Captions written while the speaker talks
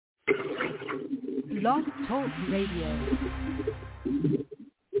Blog Talk Radio.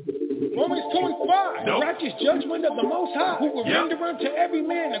 Romans 2 and 5, the righteous judgment of the Most High, who will render unto every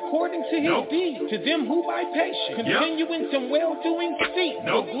man according to his deed, to them who by patience continue in some well-doing seek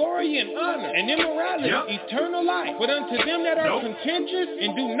for glory and honor and immorality, eternal life. But unto them that are contentious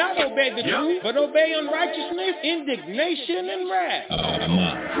and do not obey the truth, but obey unrighteousness, indignation, and wrath.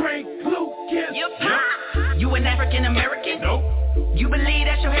 Frank Lucas. You an African American? Nope. You believe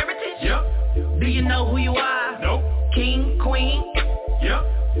that's your heritage? Yep. Do you know who you are? Nope. King, queen? Yep.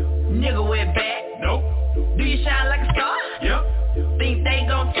 Nigga with back? Nope. Do you shine like a star? Yep. Think they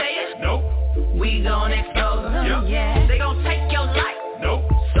gon' tell you? Nope. We gon' expose them? Yep. Yeah. They gon' take your life? Nope.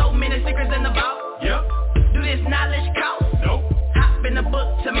 So many secrets in the vault? Yep. Do this knowledge cost? Nope. Hop in the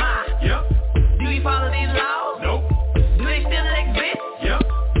book to mine? Yep. Do you follow these laws? Nope. Do they still exist? Yep.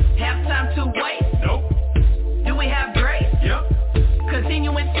 Have time to wait? Nope. Do we have grace? Yep.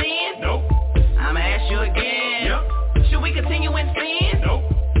 Continue in sin? Nope. I'ma ask you again. Yep. Should we continue in sin? Nope.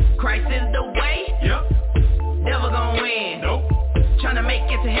 Christ is the way? Yep. Devil gon' win? Nope. Tryna make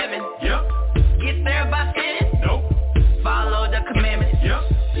it to heaven? Yep. Get there by sin? Nope. Follow the commandments? Yep.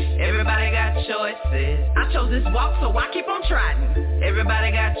 Everybody got choices. I chose this walk, so I keep on trying.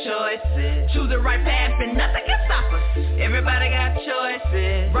 Everybody got choices. Choose the right path and nothing can stop us. Everybody got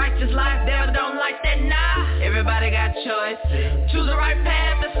choices. Righteous life, devil don't like that, nah. Everybody got choices. Choose the right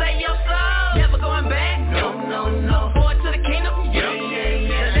path to save your soul. Never going back. No, no, no. Forward to the kingdom. Yeah, yeah,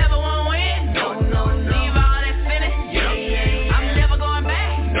 yeah. The devil won't win. No, no, no. Leave all that sinning. Yeah, yeah, yeah. I'm never going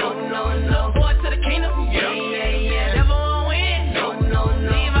back. No, no, no. Forward to the kingdom. Yeah, yeah, yeah. The devil won't win. No, no,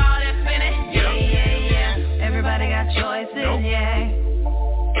 no. Leave all that sinning. Yeah, yeah, yeah. Everybody got choices. Nope. Yeah.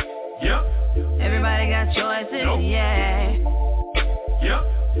 Yep. Everybody got choices. Nope. Yeah. Yep.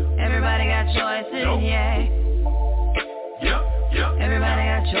 Everybody got choices. Nope. Yeah. Yep. Yep. Everybody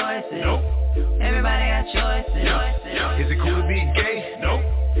got choices. Nope. Everybody got choices. Yep. Is it cool to be gay? Nope.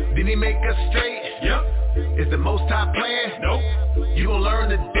 Did he make us straight? Yep. Is the Most High plan? Nope. You gon' learn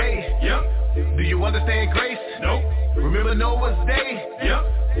today? Yep. Do you understand grace? Nope. Remember Noah's day?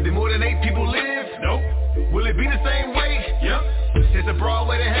 Yep. Did more than 8 people live? Nope. Will it be the same way? Yep. Is a broad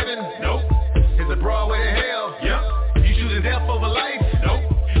way to heaven? Nope. Is a broad way to hell? Yep. You choosing death over life? Nope.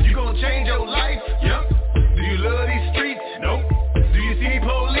 You gon' change your life? Yep. Do you love these streets? Nope. Do you see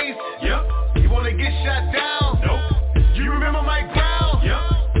police? Yep. You wanna get shot down? Nope. You remember my ground?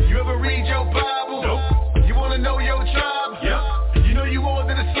 Yep. You ever read your Bible? Nope. You wanna know your tribe? Yep. You know you more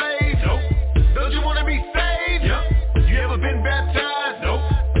than a slave? Nope. Don't you wanna be saved? Yep. You ever been baptized? Nope.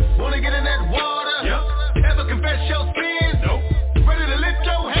 Wanna get in that water? Yep. Ever confess your sins? Nope. Ready to lift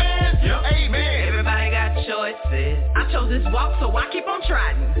your hands? Yep. Amen. Everybody got choices. I chose this walk, so I keep on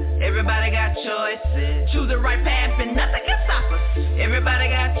trying. Everybody got choices. Choose the right path and nothing can stop us. Everybody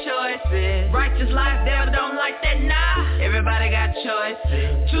got choices. Righteous life, devil don't like that, nah. Everybody got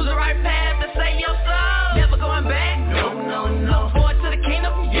choices. Choose the right path to save your soul. Never going back. No, no, no. Forward to the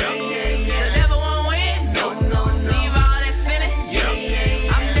kingdom. Yeah, yeah, yeah. The devil won't win. No, no, no. Leave all that sinning. Yeah, yeah,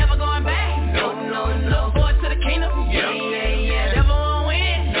 yeah. I'm never going back. No, no, no. Forward to the kingdom. Yeah, yeah, yeah. The devil won't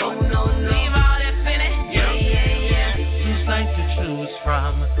win. No, no, no. Leave all that sinning. Yeah, yeah, yeah. Who's like to choose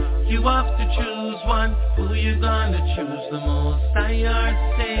from? You have to choose one. Who you gonna choose the most? I heard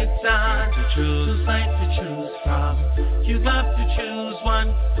Satan to choose. Who's like to choose from? You have to choose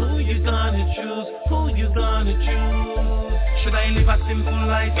one. Who you gonna choose? Who you gonna choose? Should I live a simple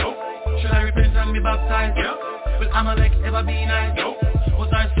life? Nope. Should I repent and be baptized? Yep. Will Amalek ever be nice? Nope. Was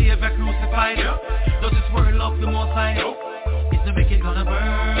our Savior crucified? Yep. Does this world love the Most High? Nope. Is the wicked gonna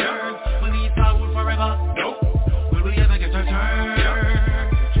burn? Yep. Will we rule forever? Nope. Will we ever get our turn? Yep.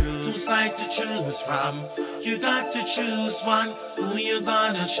 Like to choose from, you got to choose one. Who you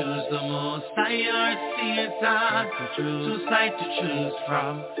gonna choose the most? I heard Satan to choose. Like to choose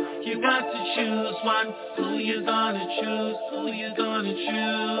from, you got to choose one. Who you gonna choose? Who you gonna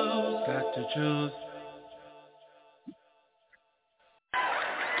choose? Got to choose.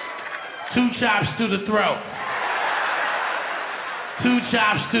 2 chops to the throat. 2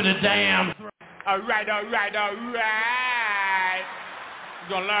 chops to the damn throat. All right.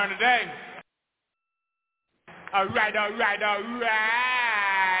 We're gonna learn today. All right. We're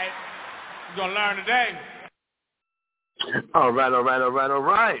gonna learn today. All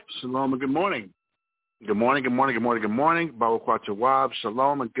right. Shalom and good morning. Good morning. Baruch Atah,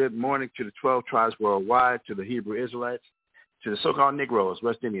 shalom and good morning to the 12 tribes worldwide, to the Hebrew Israelites, to the so-called Negroes,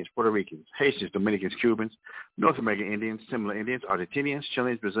 West Indians, Puerto Ricans, Haitians, Dominicans, Cubans, North American Indians, similar Indians, Argentinians,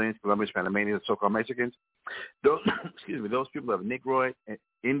 Chileans, Brazilians, Colombians, Panamanians, so-called Mexicans. Those people of Negroid,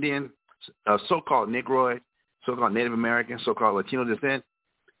 Indian, so-called Negroid, so-called Native American, so-called Latino descent.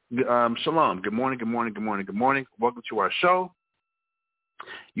 Shalom. Good morning. Welcome to our show.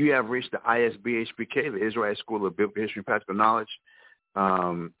 You have reached the ISBHPK, the Israelite School of Biblical History and Practical Knowledge.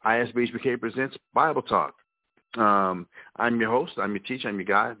 ISBHPK presents Bible Talk. I'm your host. I'm your teacher. I'm your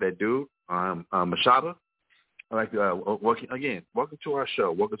guy, that dude, Mashaba. I'd like to welcome to our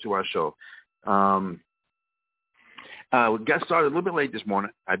show. We got started a little bit late this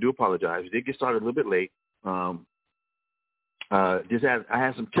morning. I do apologize. We did get started a little bit late. I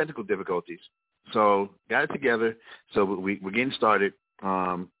had some technical difficulties, so got it together. So we're getting started.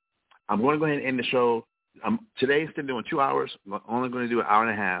 I'm going to go ahead and end the show. Today instead of doing 2 hours, I'm only going to do an hour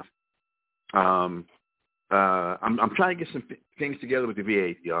and a half. I'm trying to get some things together with the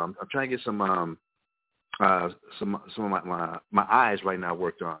VA, y'all. I'm trying to get some of my eyes right now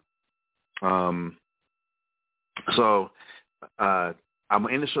worked on. So I'm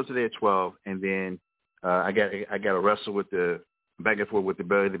gonna end the show today at 12, and then I got to wrestle with the back and forth with the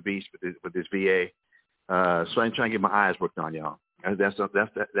belly of the beast with this VA. So I'm trying to get my eyes worked on, y'all. That's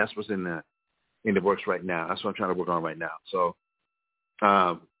what's in the works right now. That's what I'm trying to work on right now. So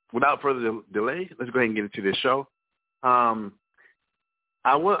without further delay, let's go ahead and get into this show. I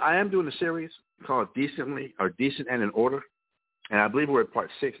am doing a series called Decent and in Order, and I believe we're at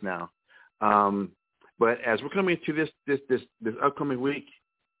part 6 now. But as we're coming into this upcoming week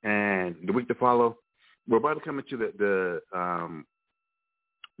and the week to follow, we're about to come into the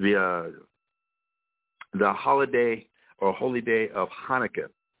holiday or holy day of Hanukkah,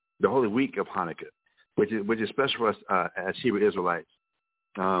 the holy week of Hanukkah, which is special for us as Hebrew Israelites.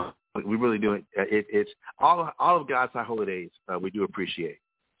 We really do it. It's all of God's high holidays we do appreciate.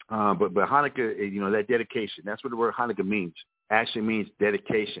 But Hanukkah, that dedication, that's what the word Hanukkah means. Actually means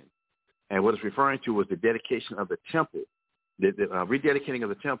dedication. And what it's referring to was the dedication of the temple, the rededicating of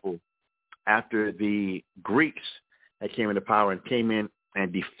the temple after the Greeks that came into power and came in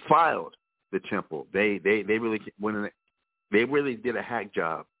and defiled the temple. They really went in. They really did a hack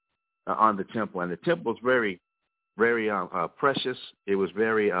job on the temple, and the temple was very, very precious. It was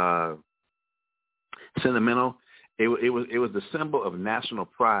very sentimental. It was the symbol of national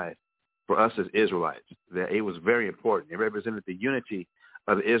pride for us as Israelites. That it was very important. It represented the unity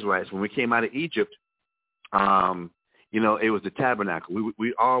of the Israelites. When we came out of Egypt, it was the tabernacle.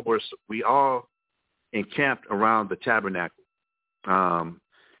 We all encamped around the tabernacle.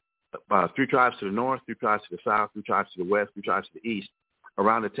 3 tribes to the north, 3 tribes to the south, 3 tribes to the west, 3 tribes to the east,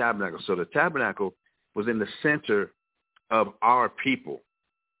 around the tabernacle. So the tabernacle was in the center of our people.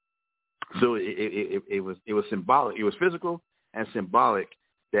 So it was symbolic. It was physical and symbolic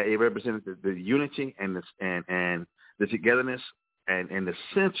that it represented the unity and the togetherness and the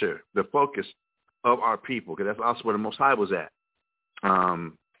center, the focus of our people, because that's also where the Most High was at,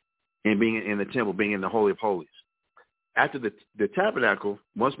 in being in the temple, being in the Holy of Holies. After the tabernacle,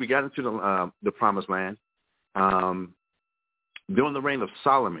 once we got into the Promised Land, during the reign of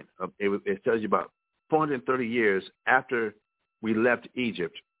Solomon, it tells you about 430 years after we left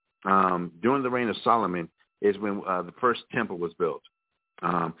Egypt, during the reign of Solomon is when the first temple was built.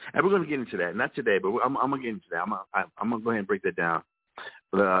 And we're going to get into that. Not today, but I'm going to get into that. I'm going to go ahead and break that down.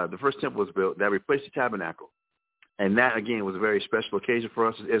 The first temple was built. That replaced the tabernacle. And that, again, was a very special occasion for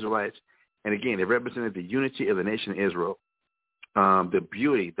us as Israelites. And, again, it represented the unity of the nation of Israel, the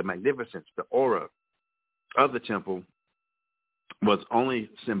beauty, the magnificence, the aura of the temple was only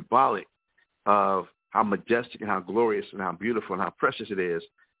symbolic of how majestic and how glorious and how beautiful and how precious it is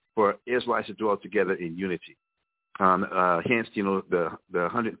for Israelites to dwell together in unity. Hence, the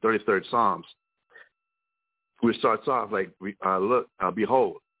 133rd Psalms, which starts off like, look,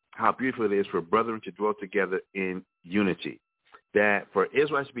 behold, how beautiful it is for brethren to dwell together in unity. That for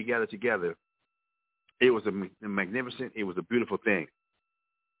Israelites to be gathered together, it was a magnificent, it was a beautiful thing.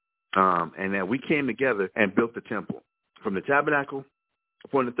 And that we came together and built the temple. From the tabernacle,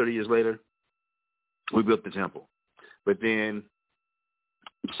 430 years later, we built the temple. But then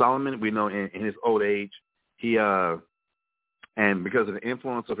Solomon, we know in his old age, he and because of the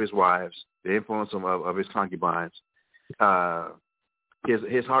influence of his wives, the influence of his concubines,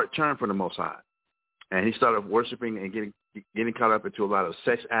 his heart turned from the Most High, and he started worshiping and getting caught up into a lot of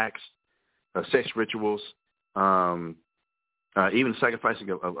sex acts, sex rituals, even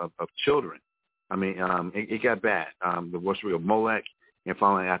sacrificing of children. I mean, it got bad. The worship of Molech and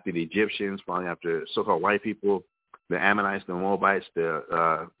following after the Egyptians, following after so-called white people, the Ammonites, the Moabites,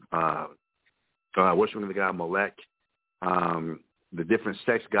 the worshiping the god Molech, the different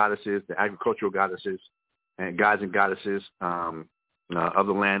sex goddesses, the agricultural goddesses, and gods and goddesses of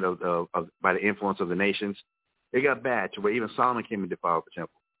the land by the influence of the nations. It got bad to where even Solomon came and defiled the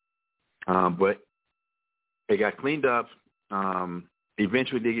temple. But it got cleaned up.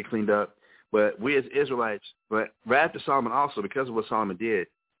 eventually did get cleaned up. But we as Israelites, but right after Solomon also, because of what Solomon did,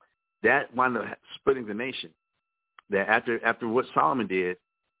 that wound up splitting the nation. That after what Solomon did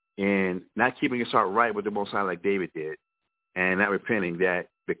and not keeping his heart right with the Most High like David did, and not repenting, that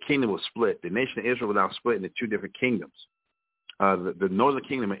the kingdom was split. The nation of Israel was now split into two different kingdoms. The northern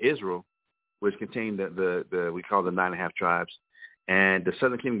kingdom of Israel, which contained the we call the 9.5 tribes, and the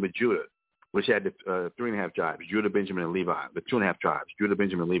southern kingdom of Judah, which had the 3.5 tribes, Judah, Benjamin, and Levi, the 2.5 tribes, Judah,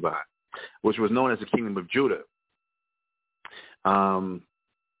 Benjamin, and Levi, which was known as the kingdom of Judah. And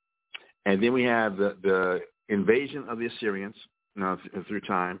then we have the invasion of the Assyrians through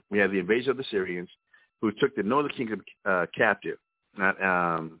time. We have the invasion of the Assyrians, who took the northern kingdom captive.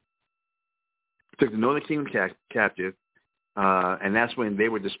 Took the northern kingdom captive, and that's when they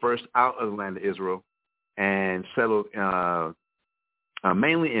were dispersed out of the land of Israel and settled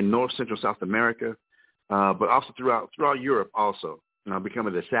mainly in North, Central, South America, but also throughout Europe also,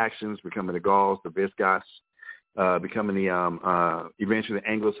 becoming the Saxons, becoming the Gauls, the Visigoths, becoming the eventually the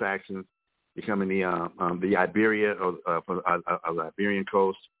Anglo-Saxons, becoming the Iberia of the Iberian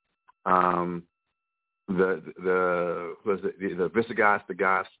coast, the Visigoths, the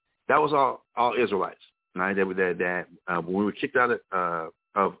Goths. That was all Israelites, right? That when we were kicked out of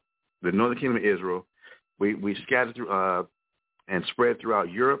the northern kingdom of Israel, we scattered through and spread throughout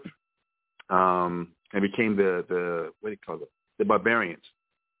Europe, and became the what do you call it? The barbarians.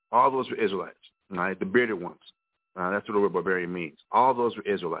 All those were Israelites, right? The bearded ones. That's what the word barbarian means. All those were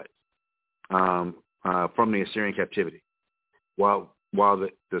Israelites from the Assyrian captivity, while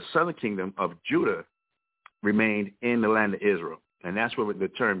the southern kingdom of Judah remained in the land of Israel. And that's where the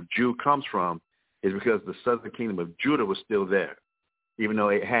term Jew comes from, is because the southern kingdom of Judah was still there, even though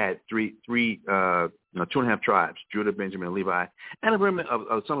it had 2.5 tribes, Judah, Benjamin, and Levi, and a remnant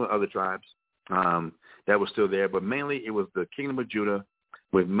of some of the other tribes that was still there. But mainly it was the kingdom of Judah,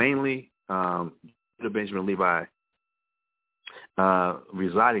 with mainly Judah, Benjamin, and Levi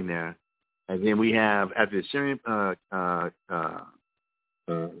residing there. And then we have, after the Assyrian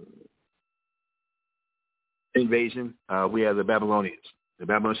invasion, we have the Babylonians. The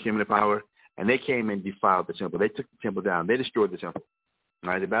Babylonians came into power, and they came and defiled the temple. They took the temple down. They destroyed the temple.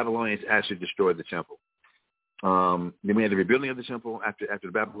 Right? The Babylonians actually destroyed the temple. Then we had the rebuilding of the temple after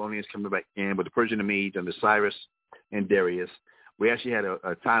the Babylonians coming back in with the Persian and Medes under Cyrus and Darius. We actually had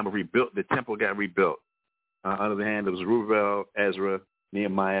a time of rebuilt. The temple got rebuilt under the hand of Zerubbabel, Ezra,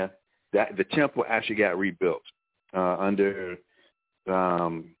 Nehemiah. The temple actually got rebuilt under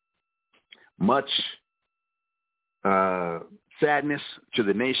much sadness to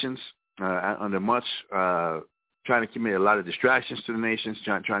the nations, under much trying to commit a lot of distractions to the nations,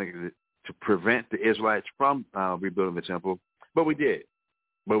 trying to prevent the Israelites from rebuilding the temple. But we did.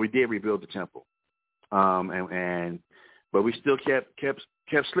 But we did rebuild the temple, but we still kept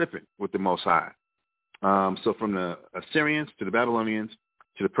slipping with the Most High. So from the Assyrians to the Babylonians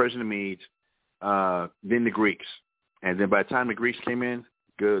to the Persian and Medes, then the Greeks, and then by the time the Greeks came in,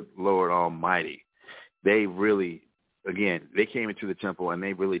 good Lord Almighty, they really, again, they came into the temple and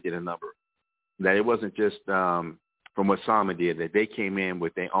they really did a number. That it wasn't just from what Solomon did, that they came in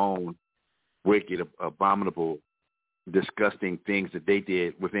with their own wicked, abominable, disgusting things that they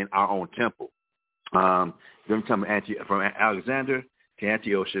did within our own temple. Them from Alexander to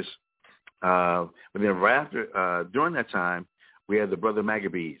Antiochus. But then right after, during that time, we had the brother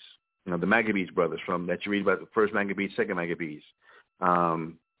Maccabees, the Maccabees brothers that you read about, the first Maccabees, second Maccabees.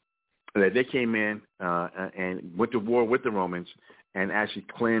 That they came in and went to war with the Romans and actually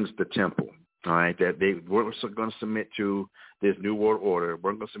cleansed the temple. All right, that they weren't going to submit to this new world order.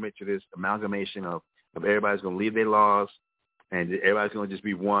 Weren't going to submit to this amalgamation of everybody's going to leave their laws and everybody's going to just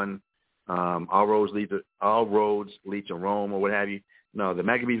be one. All roads lead to Rome or what have you. No, the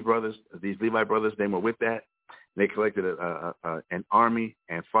Maccabees brothers, these Levi brothers, they were with that. They collected an army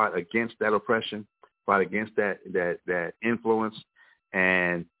and fought against that oppression, fought against that influence,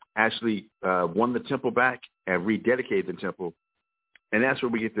 and actually won the temple back and rededicated the temple. And that's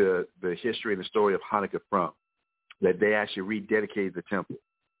where we get the history and the story of Hanukkah from, that they actually rededicated the temple.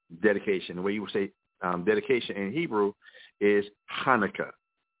 Dedication. The way you would say dedication in Hebrew is Hanukkah.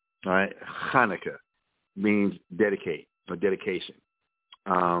 All right? Hanukkah means dedicate or dedication.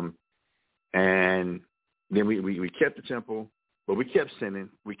 And then we kept the temple, but we kept sinning.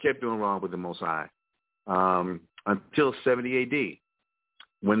 We kept doing wrong with the Most High until 70 A.D.,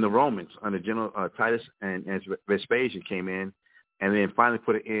 when the Romans under General Titus and Vespasian came in and then finally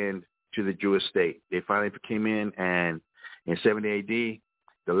put an end to the Jewish state. They finally came in, and in 70 A.D.,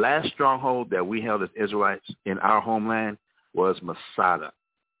 the last stronghold that we held as Israelites in our homeland was Masada.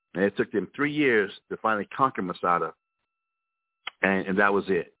 And it took them 3 years to finally conquer Masada. and that was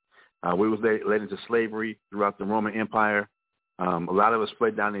it. We was led into slavery throughout the Roman Empire. A lot of us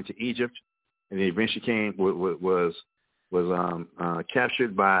fled down into Egypt, and they eventually was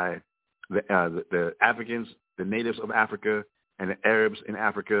captured by the Africans, the natives of Africa, and the Arabs in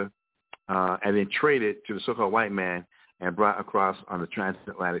Africa, and then traded to the so-called white man and brought across on the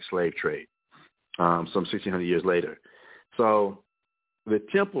transatlantic slave trade some 1,600 years later. So the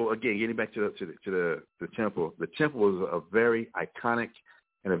temple, again, getting back to the temple was a very iconic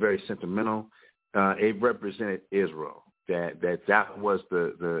and a very sentimental. It represented Israel. That was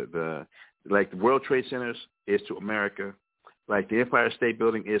the like the World Trade Centers is to America, like the Empire State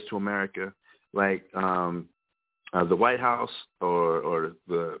Building is to America, like the White House or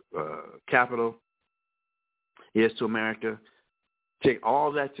the Capitol is to America. Take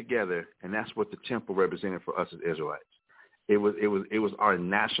all that together, and that's what the temple represented for us as Israelites. It was our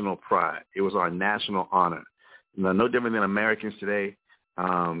national pride. It was our national honor. No different than Americans today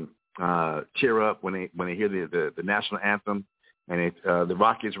cheer up when they hear the national anthem, and the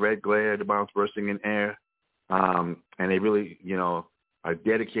rockets red glare, the bombs bursting in air, and they really are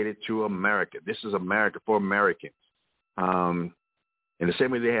dedicated to America. This is America for Americans. In the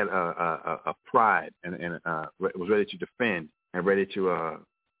same way they had a pride and was ready to defend and ready to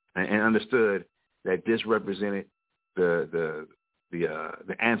and understood that this represented the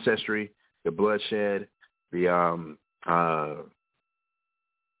ancestry, the bloodshed, the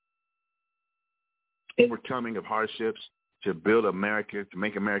overcoming of hardships to build America, to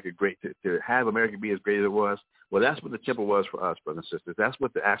make America great, to have America be as great as it was. Well, that's what the temple was for us, brothers and sisters. That's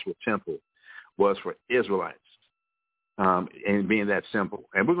what the actual temple was for Israelites, and being that simple.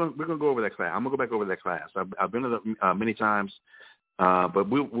 And we're gonna go over that class. I'm gonna go back over that class. I've been to it many times, but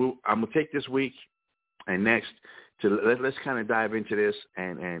I'm gonna take this week and next to let's kind of dive into this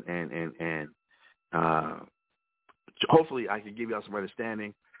and hopefully I can give y'all some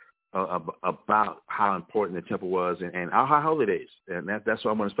understanding about how important the temple was and our holidays. And that's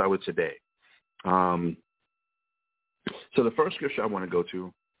what I'm going to start with today. So the first scripture I want to go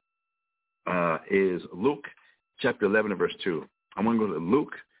to is Luke chapter 11 and verse 2. I'm going to go to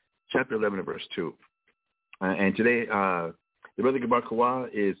Luke chapter 11 and verse 2. And today, the Brother Gabar Kawa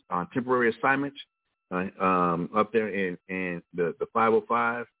is on temporary assignment up there in the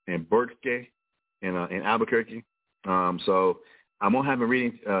 505 in Berkeley in Albuquerque. So I'm going to have him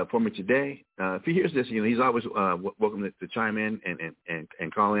reading for me today. If he hears this, he's always welcome to chime in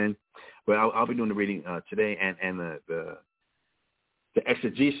and call in. But I'll be doing the reading today and the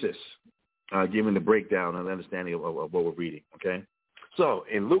exegesis, giving the breakdown and the understanding of what we're reading, okay? So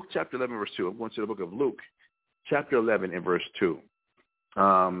in Luke chapter 11, verse 2, I'm going to the book of Luke chapter 11 and verse 2.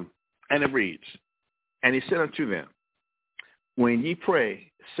 And it reads, "And he said unto them, When ye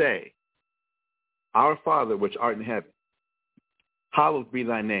pray, say, Our Father which art in heaven, hallowed be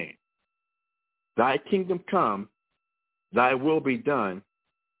thy name. Thy kingdom come, thy will be done,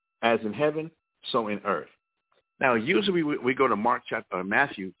 as in heaven, so in earth." Now, usually we go to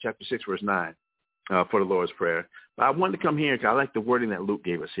Matthew chapter 6, verse 9 for the Lord's Prayer. But I wanted to come here because I like the wording that Luke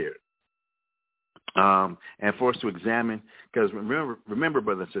gave us here. And for us to examine, because remember,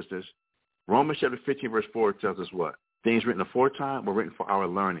 brothers and sisters, Romans chapter 15, verse 4 tells us what? Things written aforetime were written for our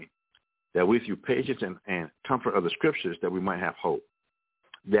learning, that we through patience and comfort of the scriptures that we might have hope.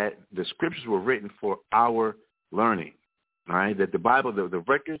 That the scriptures were written for our learning, all right? That the Bible, the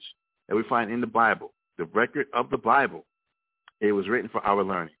records that we find in the Bible, the record of the Bible, it was written for our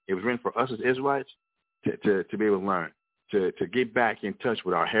learning. It was written for us as Israelites to be able to learn, to get back in touch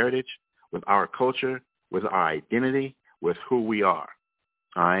with our heritage, with our culture, with our identity, with who we are,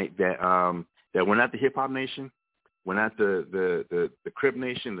 all right? That we're not the hip-hop nation. We're not the Crip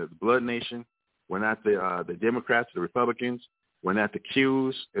nation, the Blood nation. We're not the Democrats, the Republicans. We're not the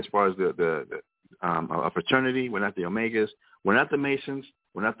Qs as far as a fraternity. We're not the Omegas. We're not the Masons.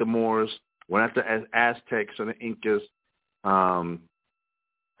 We're not the Moors. We're not the Aztecs or the Incas. And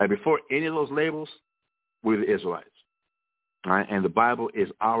before any of those labels, we're the Israelites. All right? And the Bible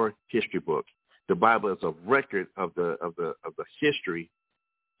is our history book. The Bible is a record of the history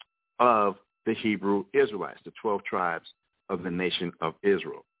of the Hebrew Israelites, the 12 tribes of the nation of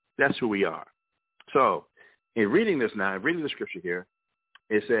Israel. That's who we are. So in reading this now, reading the scripture here,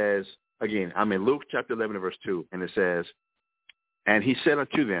 it says, again, I'm in Luke chapter 11 verse 2, and it says, "And he said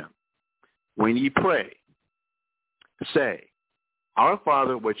unto them, When ye pray, say, Our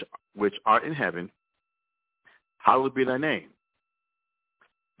Father which art in heaven, hallowed be thy name.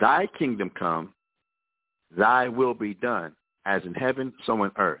 Thy kingdom come, thy will be done, as in heaven, so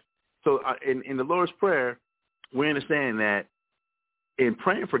in earth." So in the Lord's Prayer, we understand that in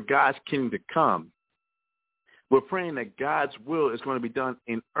praying for God's kingdom to come, We're praying that God's will is going to be done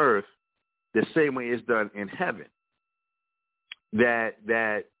in earth the same way it's done in heaven. That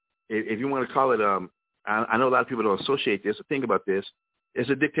if you want to call it, I know a lot of people don't associate this or think about this. It's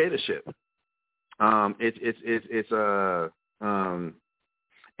a dictatorship.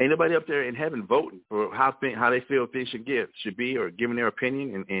 Ain't nobody up there in heaven voting for how they feel things should be, or giving their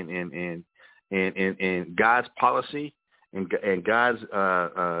opinion and God's policy and God's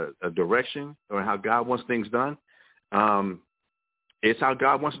direction, or how God wants things done. It's how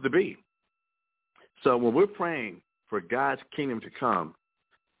God wants it to be. So when we're praying for God's kingdom to come,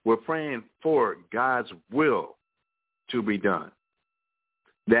 we're praying for God's will to be done.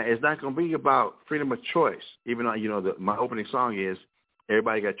 That it's not going to be about freedom of choice, even though, my opening song is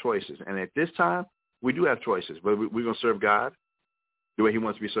everybody got choices. And at this time, we do have choices. But we're going to serve God the way he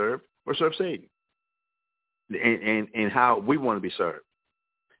wants to be served, or serve Satan and how we want to be served.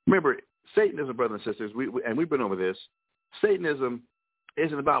 Remember, Satanism, brothers and sisters, we've been over this. Satanism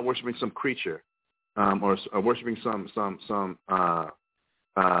isn't about worshiping some creature or worshiping some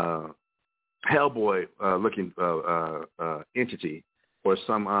Hellboy looking entity, or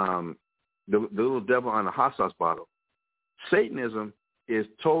some the little devil on a hot sauce bottle. Satanism is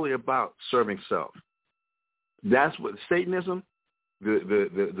totally about serving self. That's what Satanism,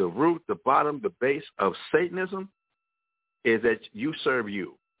 the root, the bottom, the base of Satanism is that you serve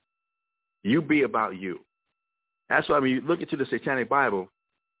you. You be about you. That's why when you look into the Satanic Bible,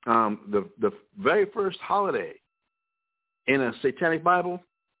 the very first holiday in a Satanic Bible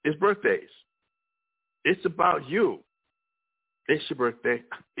is birthdays. It's about you. It's your birthday.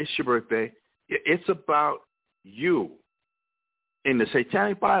 It's your birthday. It's about you. In the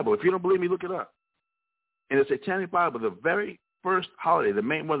Satanic Bible, if you don't believe me, look it up. In the Satanic Bible, the very first holiday,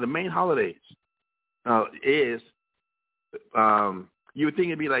 one of the main holidays, is you would think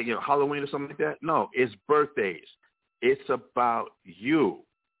it'd be like Halloween or something like that. No, it's birthdays. It's about you.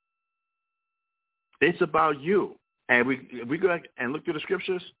 It's about you. And we go back and look through the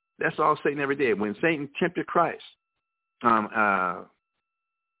scriptures. That's all Satan ever did. When Satan tempted Christ, when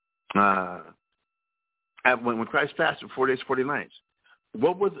Christ fasted for 40 days, 40 nights,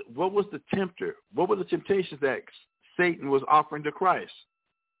 what was the tempter? What were the temptations that Satan was offering to Christ?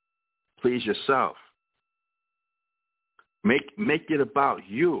 Please yourself. Make it about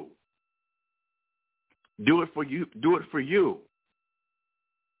you. Do it for you. Do it for you.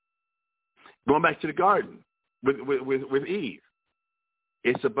 Going back to the garden with Eve,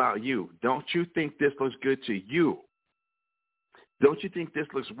 it's about you. Don't you think this looks good to you? Don't you think this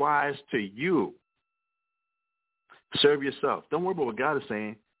looks wise to you? Serve yourself. Don't worry about what God is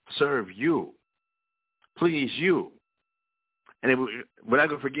saying. Serve you. Please you. And we're not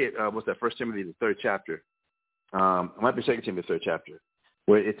going to forget, what's that, 1 Timothy, the 3rd chapter. It might be 2 Timothy, the 3rd chapter,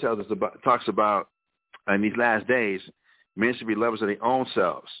 where it talks about in these last days, men should be lovers of their own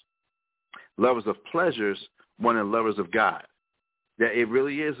selves, lovers of pleasures more than lovers of God. That it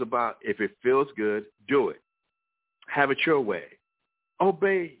really is about, if it feels good, do it. Have it your way.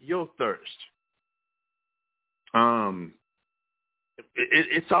 Obey your thirst.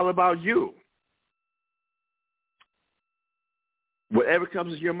 It's all about you. Whatever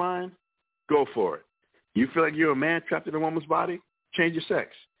comes to your mind, go for it. You feel like you're a man trapped in a woman's body, change your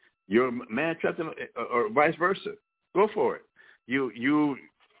sex. You're a man trapped in, or vice versa. Go for it. You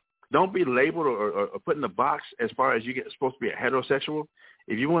don't be labeled or put in a box as far as supposed to be a heterosexual.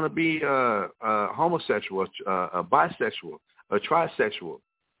 If you want to be a homosexual, a bisexual, a trisexual,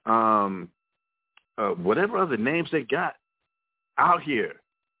 whatever other names they got out here,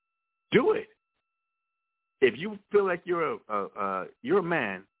 do it. If you feel like you're a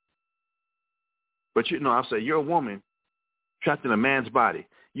man, but I'll say you're a woman trapped in a man's body.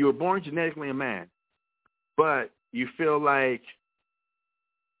 You were born genetically a man, but you feel like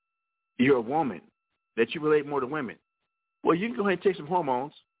you're a woman, that you relate more to women. Well, you can go ahead and take some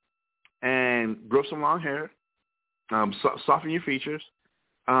hormones and grow some long hair, soften your features,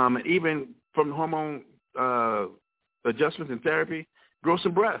 and even from the hormone adjustments and therapy, grow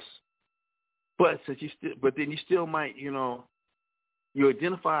some breasts. But then you still might, you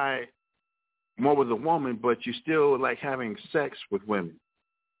identify more with a woman, but you still like having sex with women.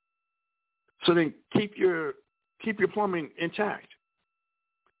 So then keep your plumbing intact.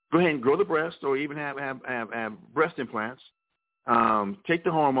 Go ahead and grow the breast, or even have breast implants. Take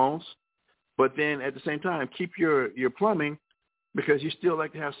the hormones, but then at the same time keep your plumbing, because you still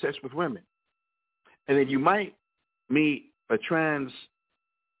like to have sex with women. And then you might meet a trans.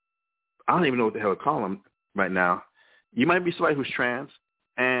 I don't even know what the hell to call them right now. You might be somebody who's trans,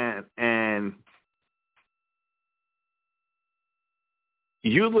 and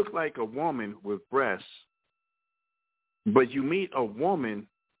you look like a woman with breasts, But you meet a woman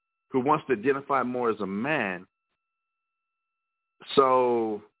who wants to identify more as a man,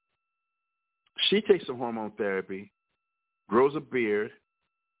 so she takes some hormone therapy, grows a beard.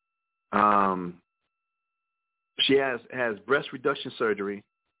 She has breast reduction surgery,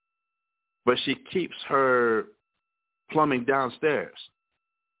 but she keeps her plumbing downstairs.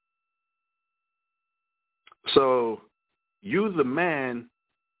 So you, the man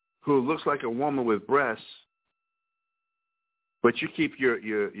who looks like a woman with breasts, but you keep your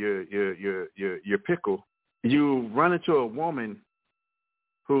pickle, you run into a woman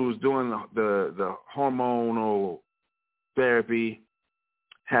who's doing the hormonal therapy,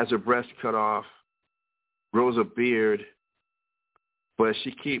 has her breast cut off, grows a beard, but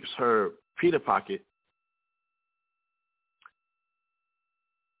she keeps her pita pocket.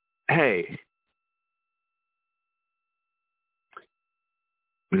 Hey,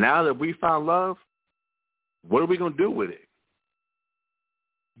 now that we found love, what are we going to do with it?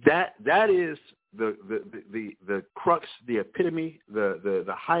 That is the crux, the epitome, the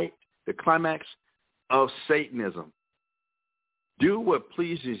height, the climax of Satanism. Do what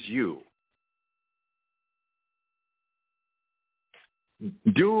pleases you.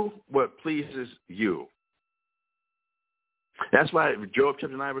 Do what pleases you. That's why Job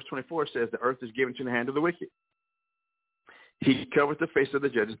chapter 9 verse 24 says the earth is given to the hand of the wicked. He covered the face of the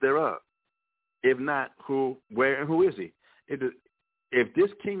judges thereof. If not, who, where, and who is he? If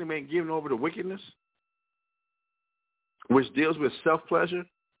this kingdom ain't given over to wickedness, which deals with self-pleasure,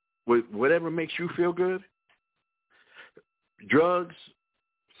 with whatever makes you feel good, drugs,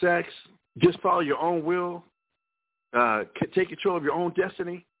 sex, just follow your own will, take control of your own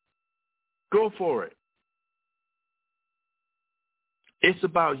destiny, go for it. It's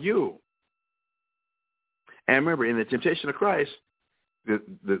about you. And remember, in the temptation of Christ,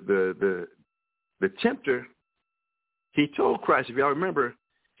 the tempter, he told Christ, if y'all remember,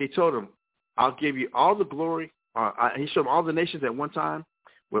 he told him, I'll give you all the glory. He showed him all the nations at one time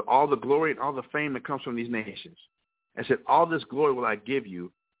with all the glory and all the fame that comes from these nations. And said, all this glory will I give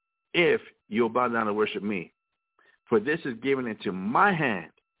you if you'll bow down and worship me. For this is given into my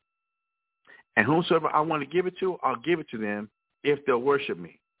hand. And whomsoever I want to give it to, I'll give it to them if they'll worship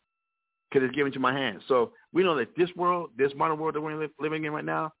me. Because it's given to my hand. So we know that this world, this modern world that we're living in right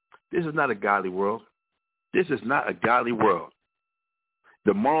now, this is not a godly world. This is not a godly world.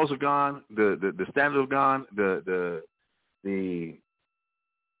 The morals are gone. The standards are gone. The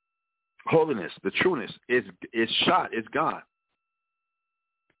holiness, the trueness is shot. It's gone.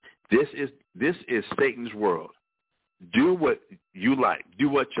 This is Satan's world. Do what you like. Do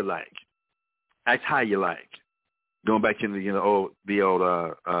what you like. Act how you like. Going back into the old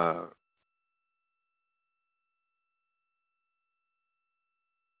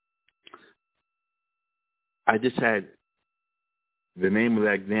I just had the name of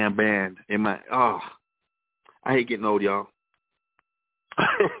that damn band in my, I hate getting old, y'all.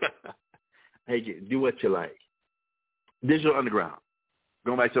 Do what you like. Digital Underground.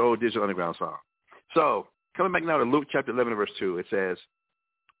 Going back to the old Digital Underground song. So, coming back now to Luke chapter 11, verse 2, it says,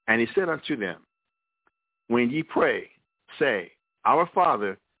 and he said unto them, when ye pray, say, Our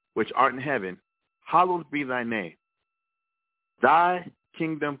Father, which art in heaven, hallowed be thy name. Thy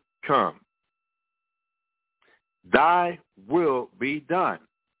kingdom come. Thy will be done,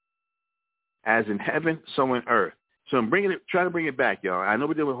 as in heaven, so in earth. So I'm trying to bring it back, y'all. I know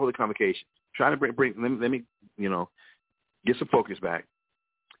we're dealing with Holy Convocations. Trying to bring let me get some focus back.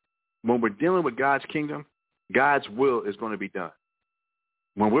 When we're dealing with God's kingdom, God's will is going to be done.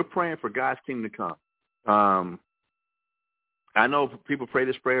 When we're praying for God's kingdom to come, I know people pray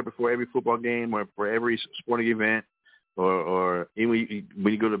this prayer before every football game or for every sporting event, or even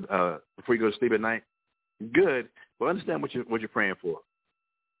when you go to before you go to sleep at night. Good, but understand what you're praying for.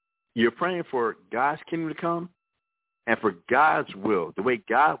 You're praying for God's kingdom to come and for God's will, the way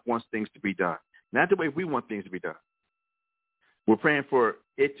God wants things to be done, not the way we want things to be done. We're praying for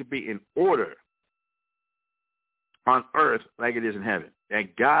it to be in order on earth like it is in heaven, and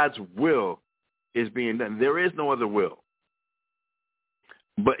God's will is being done. There is no other will,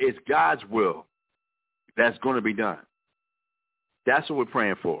 but it's God's will that's going to be done. That's what we're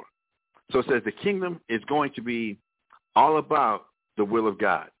praying for. So it says the kingdom is going to be all about the will of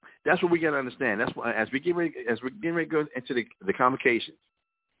God. That's what we got to understand. That's why as we get ready to go into the convocations,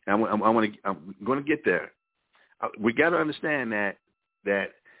 and I'm going to get there. We got to understand that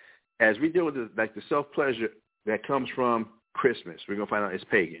as we deal with the self-pleasure that comes from Christmas, we're going to find out it's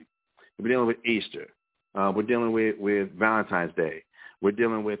pagan. We're dealing with Easter. We're dealing with Valentine's Day. We're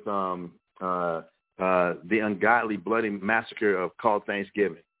dealing with the ungodly, bloody massacre called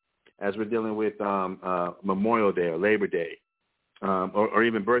Thanksgiving. as we're dealing with Memorial Day or Labor Day, or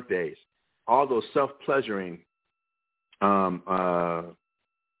even birthdays, all those self-pleasuring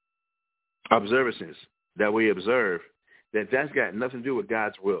observances that we observe, that's got nothing to do with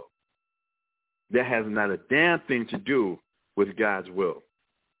God's will. That has not a damn thing to do with God's will.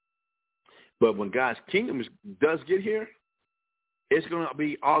 But when God's kingdom does get here, it's going to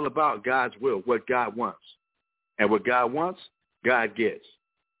be all about God's will, what God wants. And what God wants, God gets.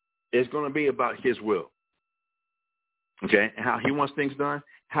 It's going to be about his will. Okay? And how he wants things done,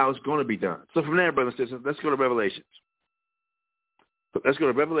 how it's going to be done. So from there, brothers and sisters, let's go to Revelations. Let's go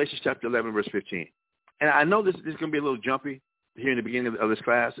to Revelation chapter 11, verse 15. And I know this is going to be a little jumpy here in the beginning of this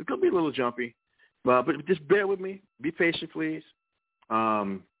class. It's going to be a little jumpy. But just bear with me. Be patient, please.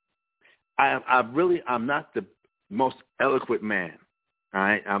 I'm not the most eloquent man. All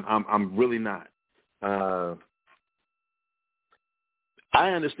right? I'm really not. I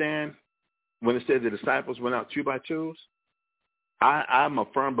understand when it says the disciples went out 2 by 2s. I'm a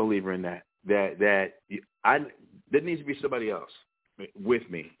firm believer in that. That there needs to be somebody else with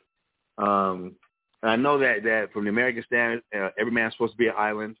me. And I know that from the American standard, every man's supposed to be an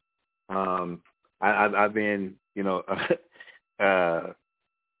island. I've been, I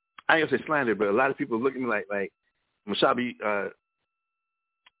ain't gonna say slander, but a lot of people look at me like Mashabi,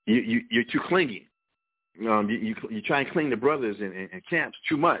 you're too clingy. You try and cling to brothers and camps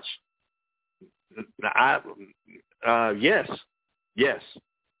too much. Yes.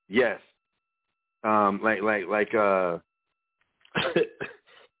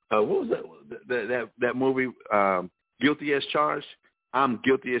 What was that movie? Guilty as Charged. I'm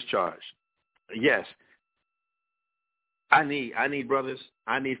guilty as charged. Yes. I need brothers.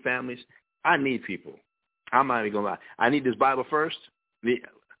 I need families. I need people. I'm not even gonna lie. I need this Bible first.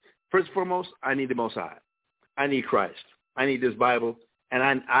 First and foremost, I need the Most High. I need Christ. I need this Bible, and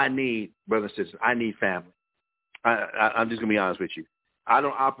I need brothers and sisters. I need family. I'm just gonna be honest with you. I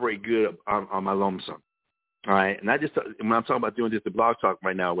don't operate good on my lonesome. All right, and when I'm talking about doing just the blog talk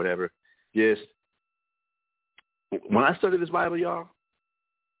right now, or whatever, just when I studied this Bible, y'all,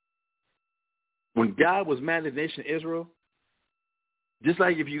 when God was mad at the nation of Israel, just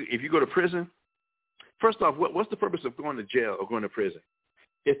like if you go to prison, first off, what's the purpose of going to jail or going to prison?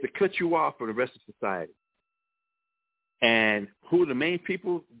 It's to cut you off from the rest of society. And who are the main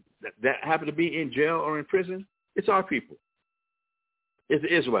people that happen to be in jail or in prison? It's our people. It's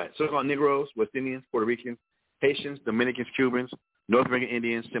the Israelites, so-called Negroes, West Indians, Puerto Ricans, Haitians, Dominicans, Cubans, North American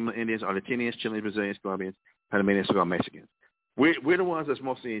Indians, Seminole Indians, Argentinians, Chileans, Brazilians, Colombians, Panamanians, so-called Mexicans. We're the ones that's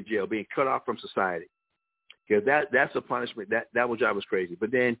mostly in jail, being cut off from society. Because that's a punishment. That will drive us crazy.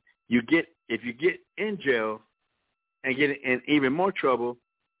 But then if you get in jail and get in even more trouble,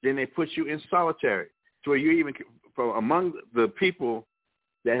 then they put you in solitary, to where you even from among the people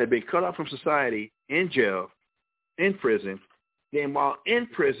that have been cut off from society in jail, in prison. Then while in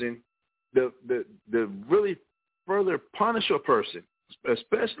prison, the really further punish a person,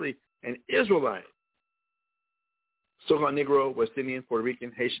 especially an Israelite, so-called Negro, West Indian, Puerto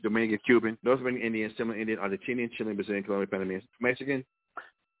Rican, Haitian, Dominican, Cuban, North American Indian, Seminole Indian, Argentinian, Chilean, Brazilian, Colombian, Panamanian, Mexican,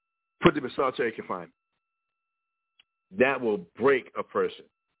 put them in solitary confinement. That will break a person.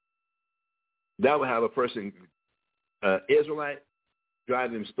 That will have a person, Israelite,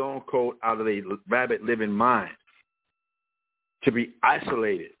 drive them stone cold out of their rabbit living mind, to be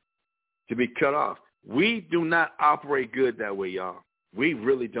isolated, to be cut off. We do not operate good that way, y'all. We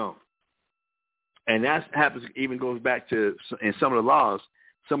really don't. And that happens, even goes back to, in some of the laws,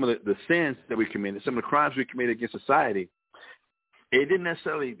 some of the sins that we committed, some of the crimes we committed against society. It didn't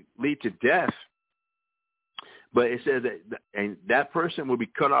necessarily lead to death, but it says that person will be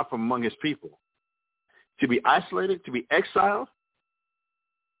cut off from among his people. To be isolated, to be exiled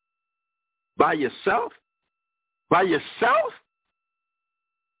by yourself? By yourself?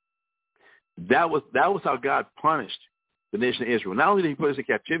 That was how God punished the nation of Israel. Not only did he put us in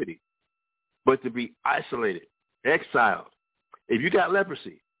captivity, but to be isolated, exiled. If you got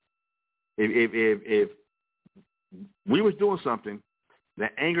leprosy, if we was doing something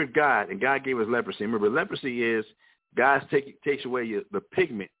that angered God and God gave us leprosy. Remember, leprosy is God takes away the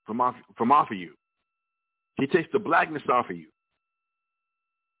pigment from off of you. He takes the blackness off of you.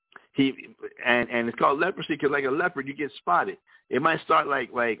 And it's called leprosy because, like a leopard, you get spotted. It might start like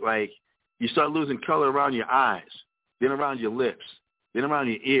you start losing color around your eyes, then around your lips, then around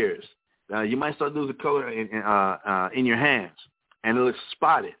your ears. You might start losing color in your hands, and it looks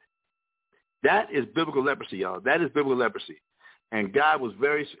spotted. That is biblical leprosy, y'all. That is biblical leprosy. And God was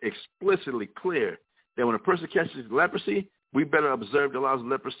very explicitly clear that when a person catches leprosy, we better observe the laws of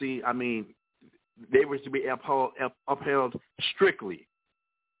leprosy. I mean, they were to be upheld strictly.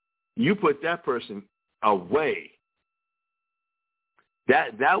 you put that person away.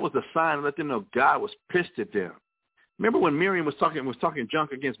 That was a sign to let them know God was pissed at them. Remember when Miriam was talking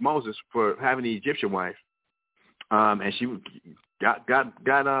junk against Moses for having the Egyptian wife, and she got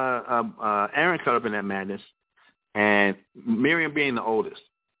Aaron caught up in that madness, and Miriam being the oldest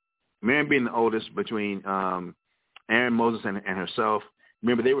between Aaron, Moses, and herself.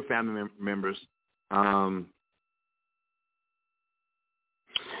 Remember, they were family members.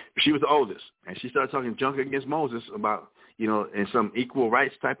 She was the oldest, and she started talking junk against Moses about, in some equal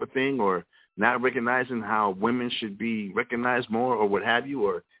rights type of thing, or not recognizing how women should be recognized more, or what have you,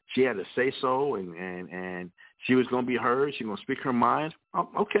 or she had to say so, and she was going to be heard. She was going to speak her mind. Oh,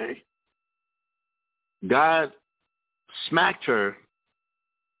 okay. God smacked her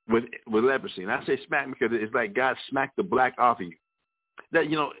with leprosy, and I say smack because it's like God smacked the black off of you. That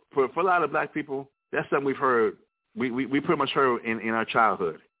for a lot of black people, that's something we've heard. We pretty much heard in our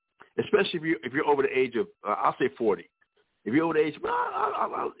childhood, especially if you're over the age of I'll say 40. If you're over the age,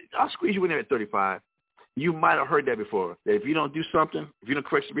 I'll squeeze you in there at 35. You might have heard that before. That if you don't do something, if you don't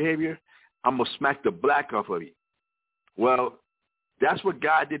correct your behavior, I'm gonna smack the black off of you. Well, that's what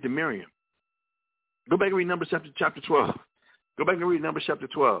God did to Miriam. Go back and read Numbers chapter 12. Go back and read Numbers chapter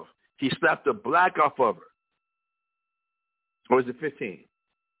 12. He slapped the black off of her. Or is it 15?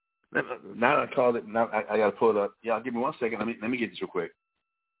 Now I called it. Now I got to pull it up. Y'all give me 1 second. Let me get this real quick.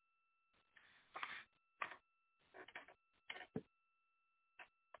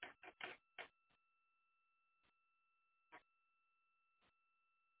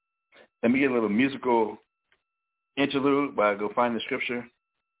 Let me get a little musical interlude while I go find the scripture.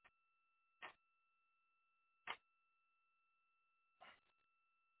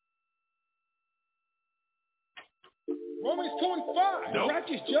 Romans 2:5, the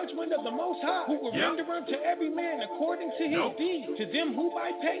righteous judgment of the Most High, who will render unto every man according to his deed, to them who by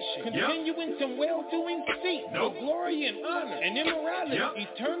patience continue in some well-doing seek for glory and honor and immorality,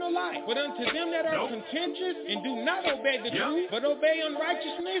 eternal life. But unto them that are contentious and do not obey the truth, but obey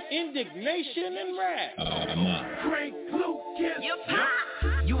unrighteousness, indignation, and wrath. Frank Lucas.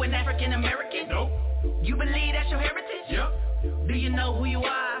 You an African American? You believe that's your heritage? Do you know who you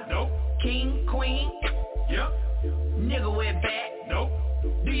are? King, queen? Nigga with back?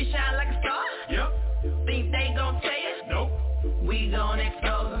 Do you shine like a star? Think they gon' tell you? We gon'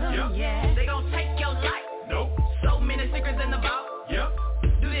 expose them, They gon' take your life? So many secrets in the vault.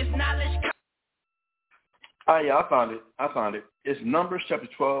 Do this knowledge. All right, I found it. It's Numbers chapter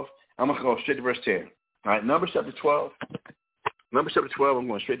 12. I'm going to go straight to verse 10. All right, Numbers chapter 12. I'm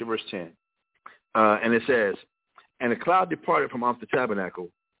going straight to verse 10. And it says, and the cloud departed from off the tabernacle,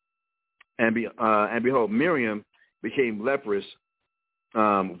 and behold, Miriam became leprous,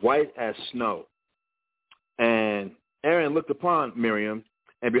 white as snow. And Aaron looked upon Miriam,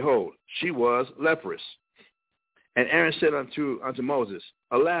 and behold, she was leprous. And Aaron said unto Moses,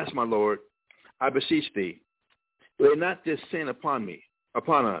 alas, my Lord, I beseech thee, lay not this sin upon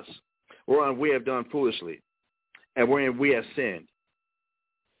us, whereon we have done foolishly, and wherein we have sinned.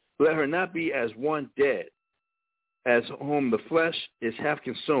 Let her not be as one dead, as whom the flesh is half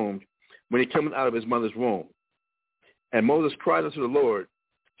consumed, when he cometh out of his mother's womb. And Moses cried unto the Lord,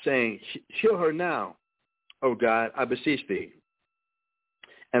 saying, heal her now, O God, I beseech thee.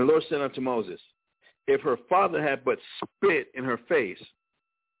 And the Lord said unto Moses, if her father had but spit in her face,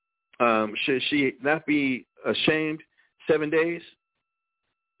 should she not be ashamed 7 days?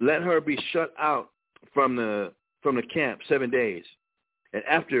 Let her be shut out from the camp 7 days, and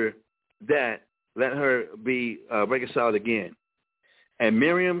after that let her be reconciled again. And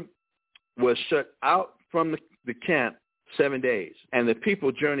Miriam was shut out from the camp 7 days, and the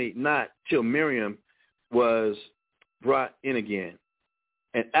people journeyed not till Miriam was brought in again.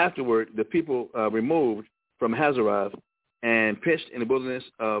 And afterward the people removed from Hazarath and pitched in the wilderness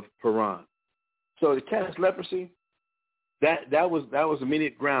of Paran. So to cast leprosy, that was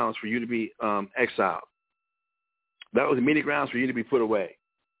immediate grounds for you to be exiled. That was immediate grounds for you to be put away.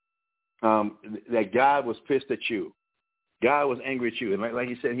 That God was pissed at you. God was angry at you. And like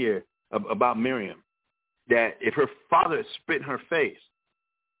he said here about Miriam, that if her father spit in her face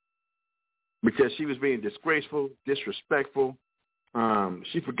because she was being disgraceful, disrespectful,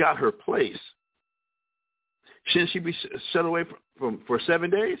 she forgot her place, shouldn't she be shut away for 7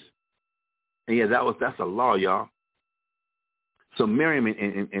 days? And yeah, that's a law, y'all. So Miriam,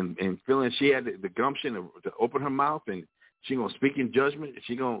 in feeling she had the gumption to open her mouth, and she gonna speak in judgment,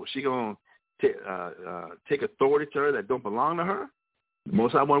 she gonna take authority to her that don't belong to her. The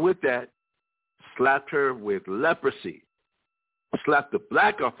Most High went with that, slapped her with leprosy, slapped the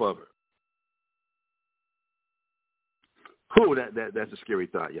black off of her. That's a scary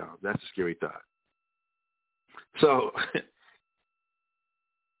thought, y'all. That's a scary thought. So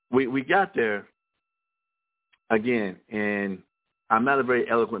we got there again, and I'm not a very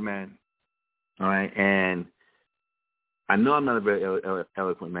eloquent man, all right? And I know I'm not a very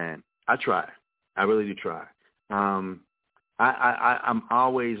eloquent man. I try. I really do try. I'm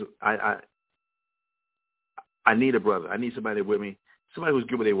always I need a brother. I need somebody with me, somebody who's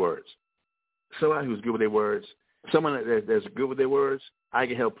good with their words. Somebody who's good with their words. Someone that's good with their words. I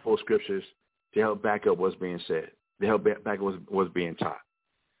can help pull scriptures to help back up what's being said, to help back up what's being taught.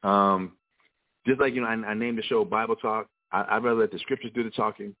 Just like, I named the show Bible Talk. I'd rather let the scriptures do the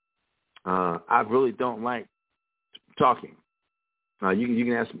talking. I really don't like talking. You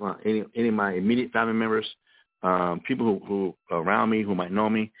can ask any of my immediate family members, people who around me who might know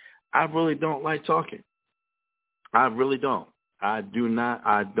me. I really don't like talking. I really don't. I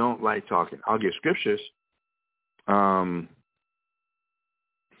don't like talking. I'll give scriptures. I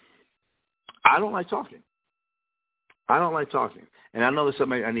don't like talking. And I know there's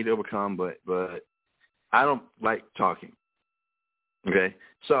something I need to overcome, but I don't like talking. Okay?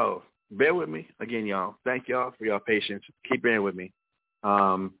 So bear with me. Again, y'all. Thank y'all for y'all patience. Keep bearing with me.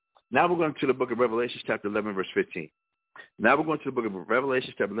 Now we're going to the book of Revelation, chapter 11, verse 15.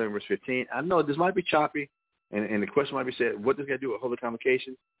 I know this might be choppy, and the question might be said, what does that do with Holy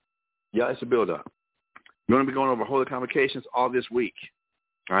Convocations? Yeah, it's a build-up. We're going to be going over Holy Convocations all this week.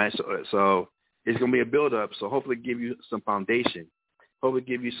 All right? So it's going to be a build-up, so hopefully give you some foundation. Hopefully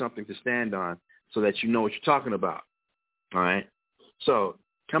give you something to stand on so that you know what you're talking about. All right? So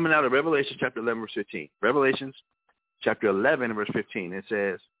coming out of Revelation, chapter 11, verse 15. Revelations, chapter 11, verse 15. It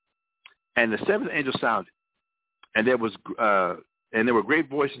says, "And the seventh angel sounded, and there were great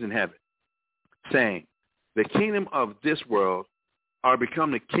voices in heaven, saying, the kingdom of this world are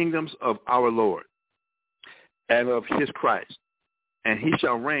become the kingdoms of our Lord and of his Christ, and he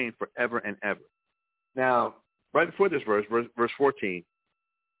shall reign forever and ever." Now, right before this verse 14,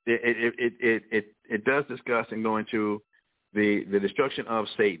 it does discuss and go into the destruction of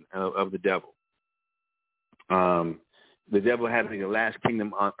Satan, of the devil. The devil having the last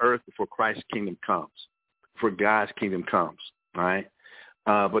kingdom on earth before Christ's kingdom comes, before God's kingdom comes, all right?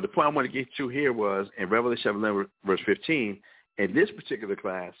 But the point I want to get to here was in Revelation 11, verse 15, in this particular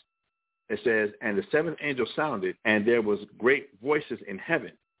class, it says, "And the seventh angel sounded, and there was great voices in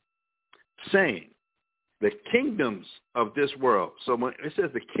heaven, saying, the kingdoms of this world." So when it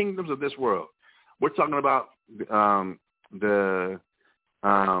says the kingdoms of this world, we're talking about the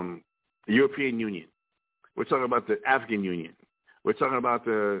European Union. We're talking about the African Union. We're talking about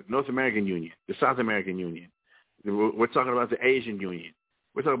the North American Union, the South American Union. We're talking about the Asian Union.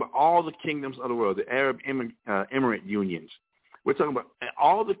 We're talking about all the kingdoms of the world, the Arab Emirate unions. We're talking about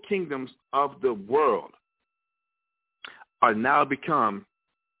all the kingdoms of the world are now become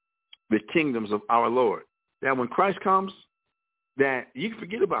the kingdoms of our Lord. Now, when Christ comes, that you can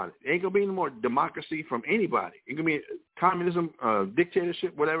forget about it. It ain't going to be any more democracy from anybody. It going to be communism,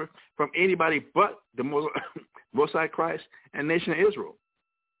 dictatorship, whatever, from anybody but the Most High Christ and nation of Israel.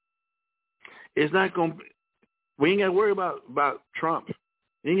 It's not going to be, we ain't got to worry about Trump.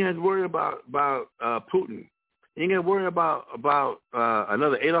 You ain't got to worry about Putin. You ain't got to worry about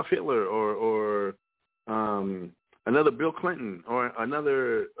another Adolf Hitler or another Bill Clinton or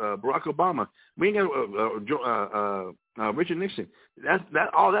another Barack Obama. We ain't got Richard Nixon.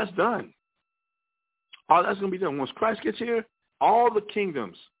 All that's done. All that's going to be done. Once Christ gets here, all the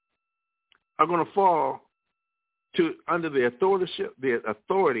kingdoms are going to fall under the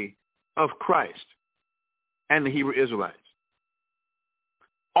authority of Christ and the Hebrew Israelites.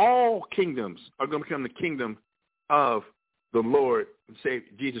 All kingdoms are going to become the kingdom of the Lord and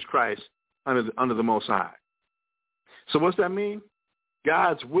Savior Jesus Christ under the Most High. So what's that mean?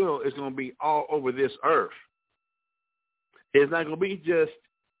 God's will is going to be all over this earth. It's not going to be just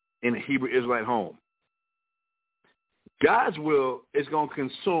in a Hebrew Israelite home. God's will is going to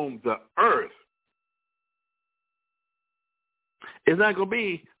consume the earth. It's not going to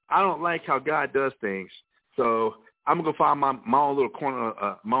be, I don't like how God does things, so I'm going to find my own little corner,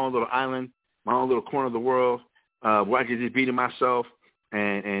 my own little island, my own little corner of the world where I can just be to myself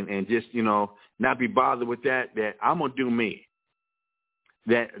and just, not be bothered with that I'm going to do me.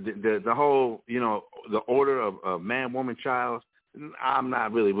 That the whole, the order of man, woman, child, I'm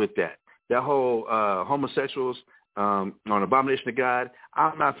not really with that. That whole homosexuals on abomination of God,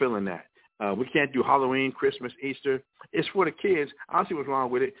 I'm not feeling that. We can't do Halloween, Christmas, Easter. It's for the kids. I don't see what's wrong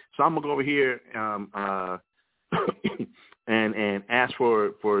with it. So I'm going to go over here and ask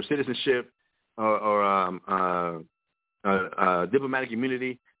for citizenship or diplomatic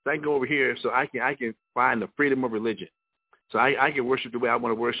immunity. So I can go over here so I can find the freedom of religion. So I can worship the way I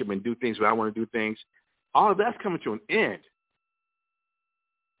want to worship and do things the way I want to do things. All of that's coming to an end.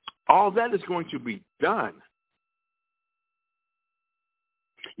 All that is going to be done.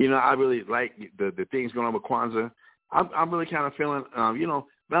 You know, I really like the things going on with Kwanzaa. I'm really kind of feeling, you know,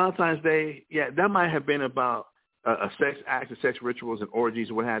 Valentine's Day, yeah, that might have been about a sex act, sex rituals and orgies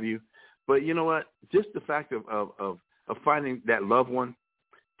or what have you. But you know what? Just the fact of finding that loved one,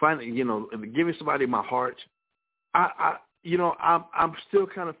 finding, you know, giving somebody my heart, you know, I'm still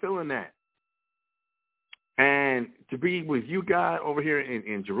kind of feeling that. And to be with you, God, over here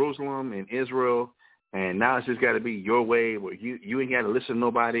in Jerusalem, in Israel, and now it's just got to be your way where you ain't got to listen to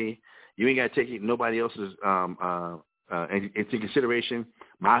nobody. You ain't got to take nobody else's into consideration,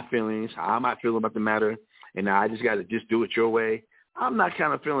 my feelings, how I might feel about the matter, and now I just got to just do it your way. I'm not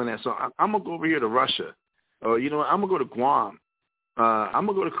kind of feeling that. So I'm going to go over here to Russia. Or, you know what, I'm going to go to Guam. I'm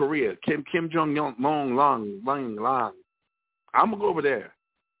going to go to Korea, Kim Jong-un, Long. I'm going to go over there.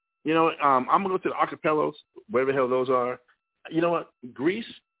 You know, I'm going to go to the archipelagos, wherever the hell those are. You know what, Greece,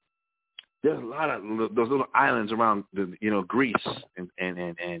 there's a lot of those little islands around, Greece. And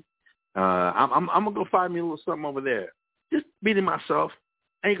I'm going to go find me a little something over there. Just beating myself.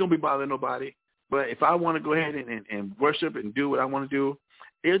 I ain't going to be bothering nobody. But if I want to go ahead and worship and do what I want to do,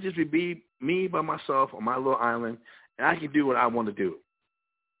 it'll just be me by myself on my little island, and I can do what I want to do.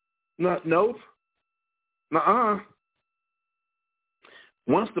 Nope. Nuh-uh.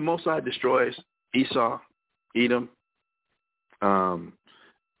 Once the Most High destroys Esau, Edom,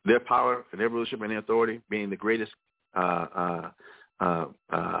 their power and their rulership and their authority, being the greatest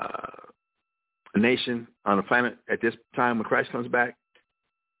nation on the planet at this time when Christ comes back,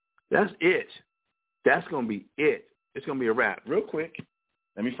 that's it. That's going to be it. It's going to be a wrap. Real quick,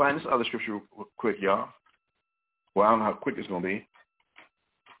 let me find this other scripture real quick, y'all. Well, I don't know how quick it's going to be.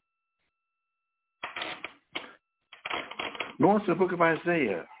 Going to the book of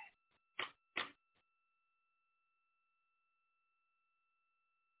Isaiah.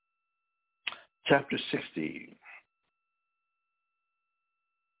 Chapter 60.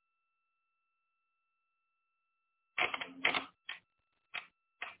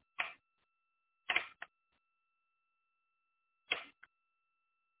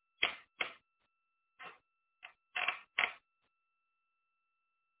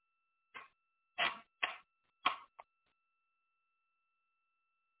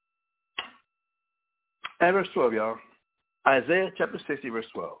 And verse 12, y'all. Isaiah chapter 60, verse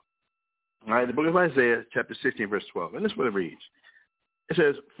 12. All right, the book of Isaiah chapter 16, verse 12. And this is what it reads. It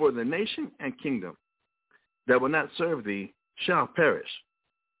says, "For the nation and kingdom that will not serve thee shall perish.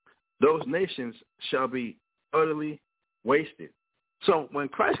 Those nations shall be utterly wasted." So when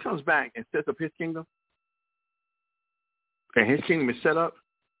Christ comes back and sets up his kingdom, and his kingdom is set up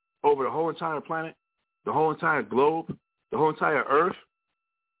over the whole entire planet, the whole entire globe, the whole entire earth,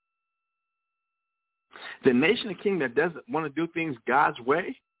 the nation and kingdom that doesn't want to do things God's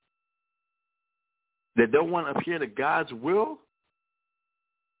way, that don't want to adhere to God's will,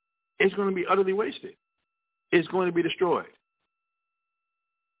 it's going to be utterly wasted. It's going to be destroyed.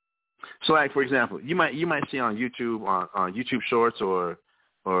 So, like, for example, you might see on YouTube, on YouTube Shorts or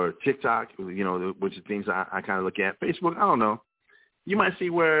TikTok, you know, which are things I kind of look at. Facebook, I don't know. You might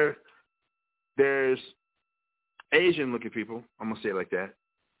see where there's Asian-looking people, I'm going to say it like that,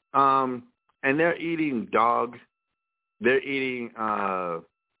 and they're eating dog. They're eating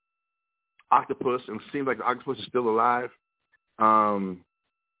octopus, and it seems like the octopus is still alive.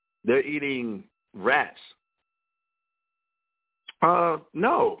 They're eating rats.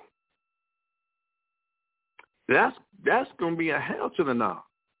 No. That's going to be a hell to the no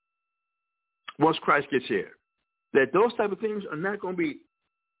once Christ gets here. That those type of things are not going to be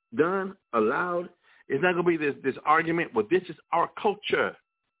done, allowed. It's not going to be this argument, well, this is our culture.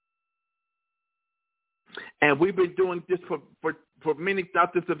 And we've been doing this for many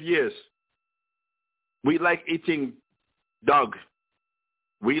thousands of years. We like eating dog.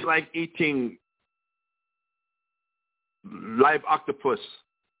 We like eating live octopus.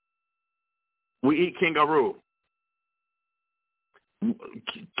 We eat kangaroo.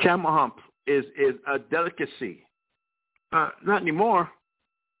 Camel hump is a delicacy. Not anymore.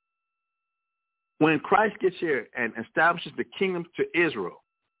 When Christ gets here and establishes the kingdom to Israel,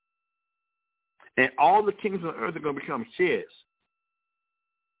 and all the kingdoms on earth are going to become his,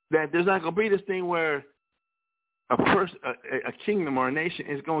 that there's not going to be this thing where a kingdom or a nation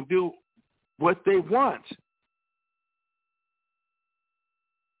is going to do what they want.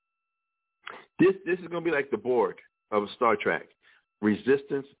 This is going to be like the Borg of Star Trek.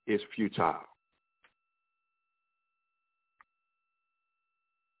 Resistance is futile.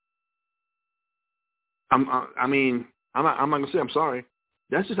 I mean, I'm not going to say I'm sorry.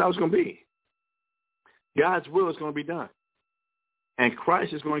 That's just how it's going to be. God's will is going to be done. And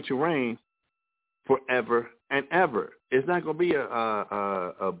Christ is going to reign forever and ever. It's not going to be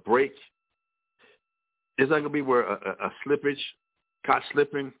a break. It's not going to be where a slippage, caught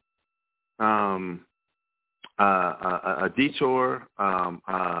slipping, a detour,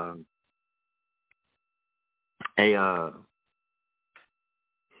 a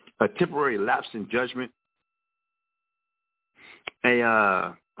temporary lapse in judgment,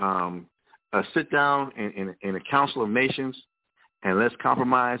 a sit down in a council of nations, and let's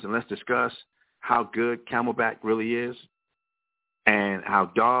compromise and let's discuss how good Camelback really is and how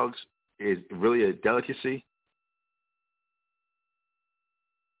dogs is really a delicacy.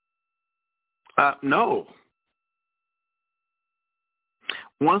 No.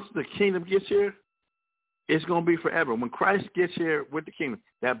 Once the kingdom gets here, it's going to be forever. When Christ gets here with the kingdom,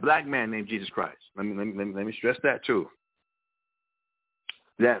 that black man named Jesus Christ, let me stress that too.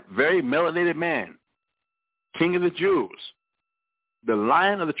 That very melanated man, King of the Jews, the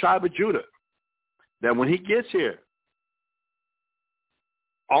Lion of the tribe of Judah, that when he gets here,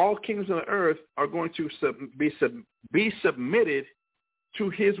 all kingdoms of the earth are going to be submitted to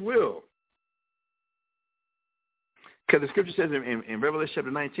his will. Because the scripture says in Revelation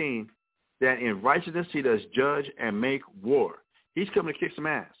chapter 19 that in righteousness he does judge and make war. He's coming to kick some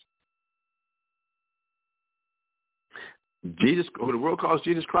ass. Jesus, who the world calls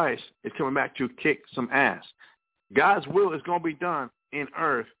Jesus Christ, is coming back to kick some ass. God's will is going to be done in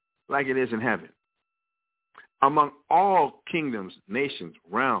earth like it is in heaven. Among all kingdoms, nations,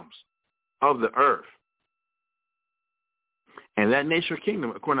 realms of the earth. And that nation or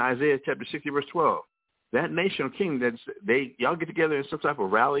kingdom, according to Isaiah chapter 60, verse 12, that nation or kingdom, y'all get together in some type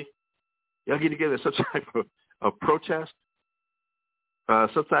of rally, y'all get together in some type of protest,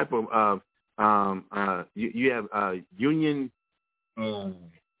 some type of, you have union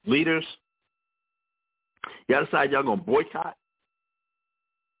leaders. Y'all decide y'all going to boycott.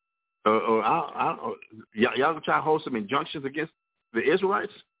 Y'all gonna try to hold some injunctions against the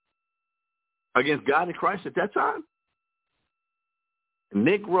Israelites, against God and Christ at that time?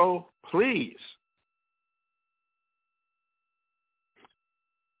 Negro, please.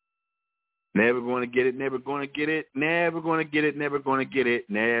 Never going to get it, never going to get it, never going to get it, never going to get it,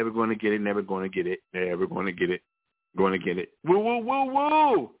 never going to get it, never going to get it, never going to get it, going to get it. Woo, woo, woo,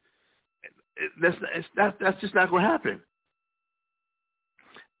 woo. That's just not going to happen.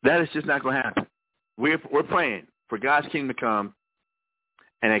 That is just not going to happen. We're praying for God's kingdom to come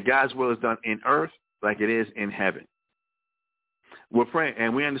and that God's will is done in earth like it is in heaven. We're praying,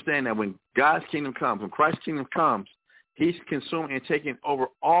 and we understand that when God's kingdom comes, when Christ's kingdom comes, he's consuming and taking over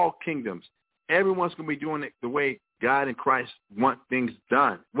all kingdoms. Everyone's going to be doing it the way God and Christ want things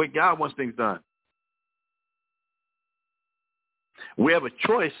done, the way God wants things done. We have a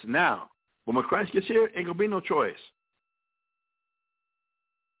choice now. But when Christ gets here, ain't going to be no choice.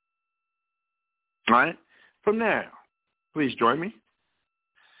 All right? From there, please join me.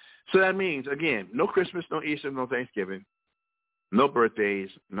 So that means, again, no Christmas, no Easter, no Thanksgiving, no birthdays,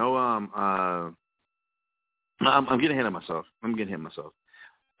 no, I'm getting ahead of myself.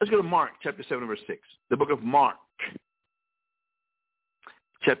 Let's go to Mark chapter 7 and verse 6. The book of Mark,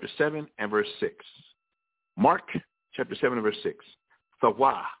 chapter 7 and verse 6. Mark chapter 7 and verse 6.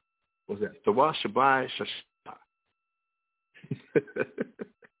 Thawa. What's that? Thawa Shabai Shasha.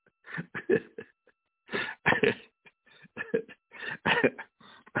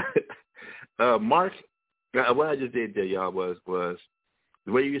 Mark, what I just did there, y'all, was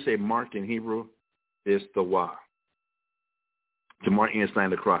the way you say Mark in Hebrew is Thawa. To mark in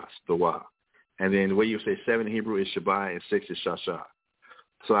sign the cross, Thawa. And then the way you say 7 in Hebrew is Shabai and 6 is Shasha.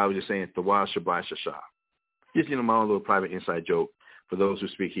 So I was just saying Thawa, Shabai, Shasha. Just, my own little private inside joke for those who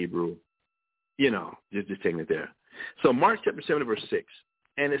speak Hebrew. Just taking it there. So Mark chapter 7 verse 6,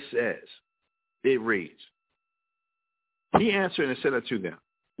 and it reads, he answered and said unto them,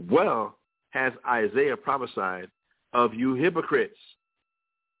 well has Isaiah prophesied of you hypocrites,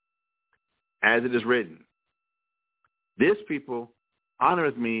 as it is written, this people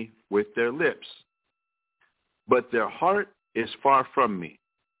honoreth me with their lips, but their heart is far from me.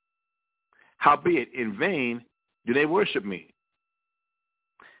 Howbeit in vain do they worship me,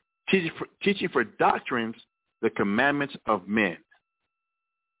 teaching for doctrines the commandments of men.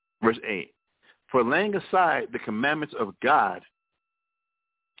 Verse 8, for laying aside the commandments of God,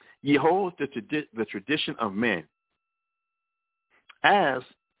 ye hold the tradition of men, as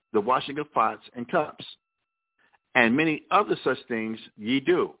the washing of pots and cups, and many other such things ye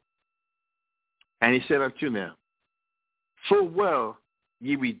do. And he said unto them, full well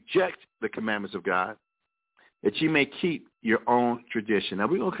ye reject the commandments of God, that you may keep your own tradition. Now,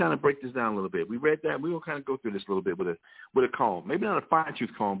 we're going to kind of break this down a little bit. We read that. We're going to kind of go through this a little bit with a comb. Maybe not a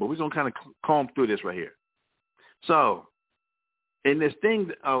fine-tooth comb, but we're going to kind of comb through this right here. So, in this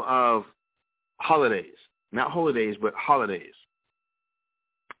thing of holidays, not holidays, but holidays,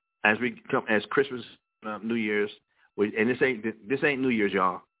 as Christmas, New Year's, and this ain't New Year's,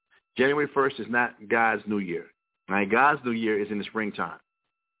 y'all. January 1st is not God's New Year. All right, God's New Year is in the springtime.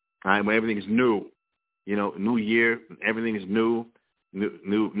 All right, when everything is new. You know, new year, everything is new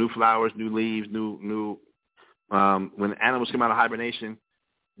flowers, new leaves, new. When animals come out of hibernation,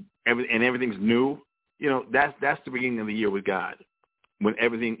 everything's new. You know, that's the beginning of the year with God, when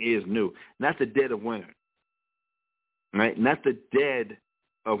everything is new. Not the dead of winter, right? Not the dead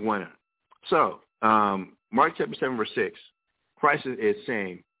of winter. So, Mark chapter 7, verse 6, Christ is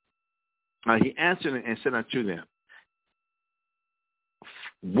saying, he answered and said unto them,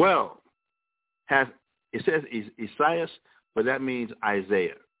 well, it says Esaias, but that means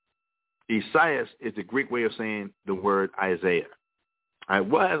Isaiah. Esaias is the Greek way of saying the word Isaiah. All right,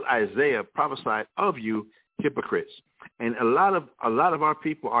 what has Isaiah prophesied of you, hypocrites? And a lot of our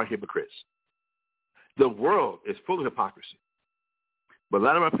people are hypocrites. The world is full of hypocrisy, but a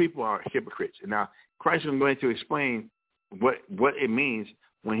lot of our people are hypocrites. And now Christ is going to explain what it means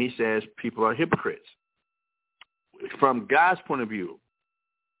when he says people are hypocrites. From God's point of view,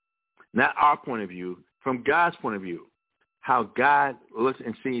 not our point of view, from God's point of view, how God looks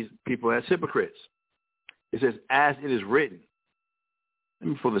and sees people as hypocrites. It says, as it is written. Let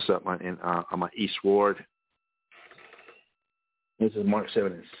me pull this up on my eSword. This is Mark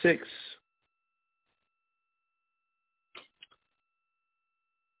 7 and 6.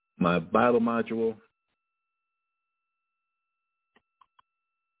 My Bible module.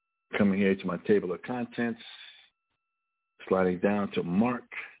 Coming here to my table of contents. Sliding down to Mark.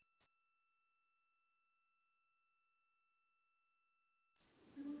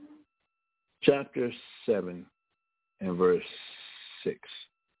 Chapter 7 and verse 6.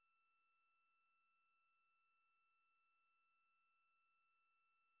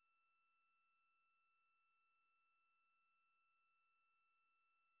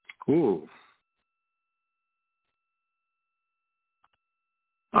 Ooh.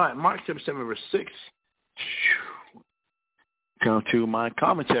 All right, Mark chapter 7 verse 6. Come to my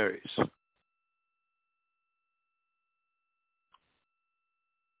commentaries.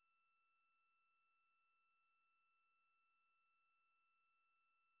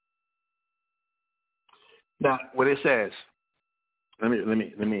 Now, what it says, let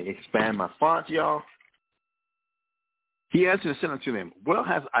me expand my font, y'all. He answered and said unto them, well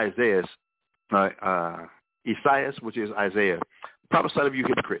has Esaias, which is Isaiah, prophesied of you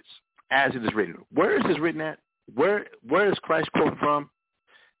hypocrites, as it is written. Where is this written at? Where is Christ quoting from?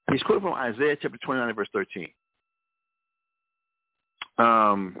 He's quoting from Isaiah chapter 29 verse 13.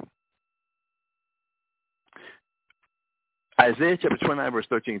 Isaiah chapter 29 verse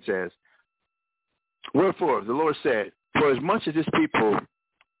 13 says, wherefore the Lord said, for as much as this people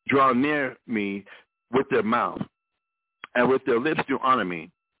draw near me with their mouth, and with their lips do honor me,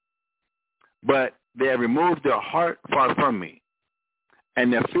 but they have removed their heart far from me,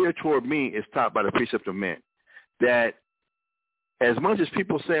 and their fear toward me is taught by the precept of men. That as much as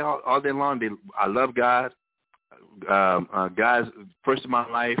people say all day long, I love God, God's first in my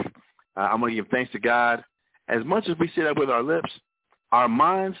life, I'm going to give thanks to God. As much as we say that with our lips, our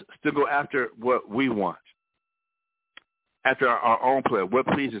minds still go after what we want, after our own pleasure, what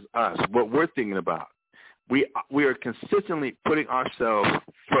pleases us, what we're thinking about. We are consistently putting ourselves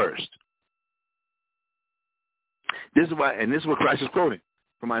first. This is why, and this is what Christ is quoting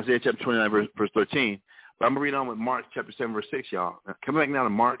from Isaiah chapter 29, verse 13. But I'm going to read on with Mark chapter 7, verse 6, y'all. Coming back now to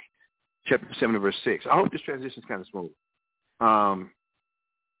Mark chapter 7, verse 6. I hope this transition is kind of smooth.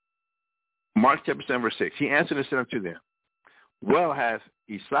 Mark chapter 7, verse 6. He answered and said unto them, well hath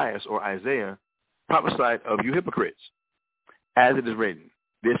Esaias or Isaiah prophesied of you hypocrites, as it is written,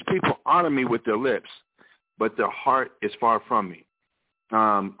 this people honor me with their lips, but their heart is far from me.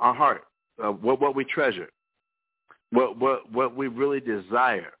 Our heart, what we treasure, what we really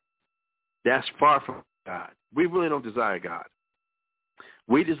desire, that's far from God. We really don't desire God.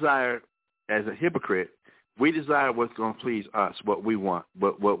 We desire, as a hypocrite, we desire what's going to please us, what we want,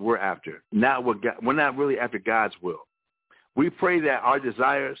 what we're after. Not what God, we're not really after God's will. We pray that our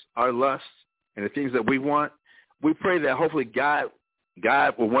desires, our lusts, and the things that we want, we pray that hopefully God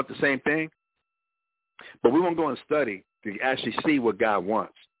will want the same thing, but we won't go and study to actually see what God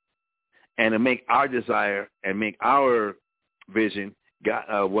wants and to make our desire and make our vision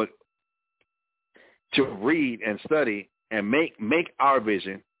to read and study and make our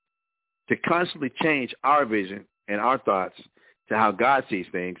vision to constantly change our vision and our thoughts to how God sees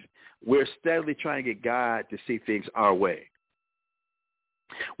things, we're steadily trying to get God to see things our way.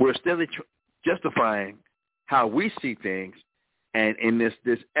 We're steadily justifying how we see things, and in this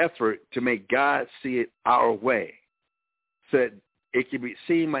effort to make God see it our way. So that it can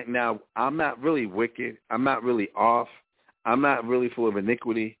seem like now I'm not really wicked, I'm not really off, I'm not really full of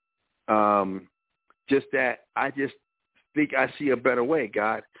iniquity, just that I just think I see a better way,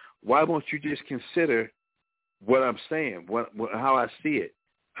 God. Why won't you just consider what I'm saying, how I see it,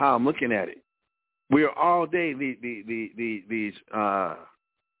 how I'm looking at it? We are all day these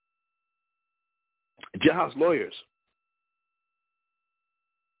jailhouse lawyers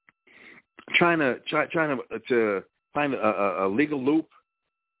trying to find a legal loop,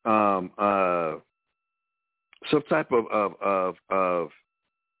 some type of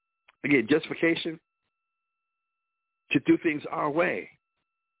again justification to do things our way,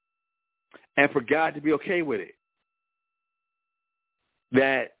 and for God to be okay with it.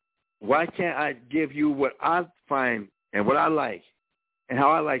 That why can't I give you what I find and what I like and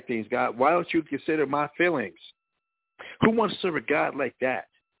how I like things, God? Why don't you consider my feelings? Who wants to serve a God like that?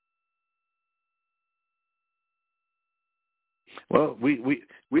 Well, we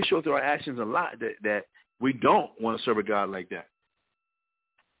show through our actions a lot that we don't want to serve a God like that.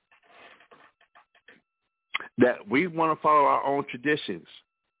 That we want to follow our own traditions.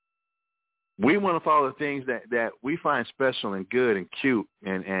 We want to follow the things that we find special and good and cute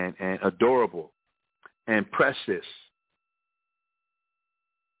and adorable and precious,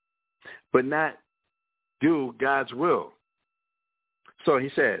 but not do God's will. So he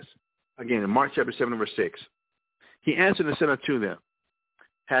says, again, in Mark chapter 7, verse 6, he answered and said unto them,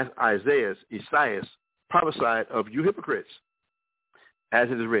 hath Isaiah prophesied of you hypocrites, as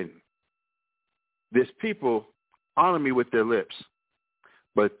it is written, this people honor me with their lips,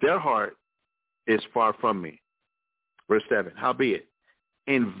 but their heart is far from me. Verse 7, howbeit,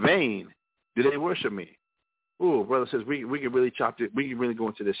 in vain do they worship me. Ooh, brother says we can really chop it. We can really go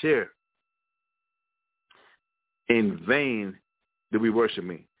into this here. In vain do we worship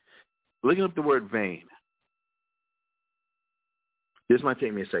me. Looking up the word vain. This might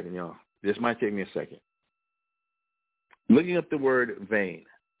take me a second, y'all. This might take me a second. Looking up the word vain.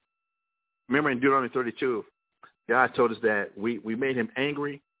 Remember in Deuteronomy 32, God told us that we made him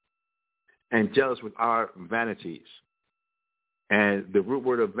angry and jealous with our vanities. And the root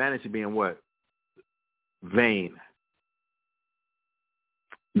word of vanity being what? Vain.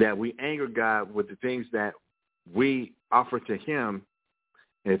 That we anger God with the things that we offer to him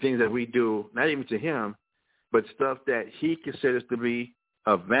and the things that we do, not even to him, but stuff that he considers to be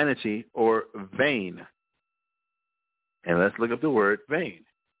a vanity or vain. And let's look up the word vain.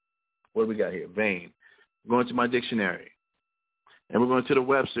 What do we got here? Vain. I'm going to my dictionary. And we're going to the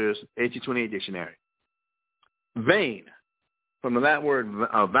Webster's 1828 dictionary. Vain, from the Latin word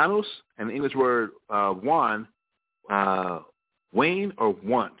vanus and the English word wane or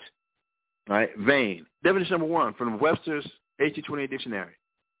want. All right, vain. Definition number 1 from the Webster's 1828 dictionary.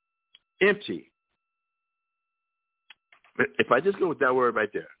 Empty. If I just go with that word right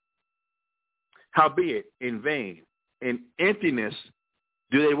there. Howbeit, in vain, in emptiness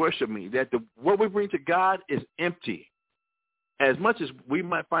do they worship me. That what we bring to God is empty. As much as we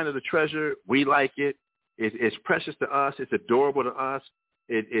might find it a treasure, we like it. It's precious to us. It's adorable to us.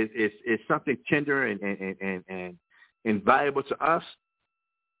 It's something tender and valuable to us.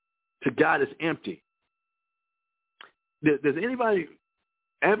 To God, it's empty. Does anybody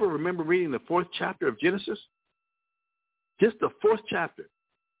ever remember reading the 4th chapter of Genesis? Just the 4th chapter.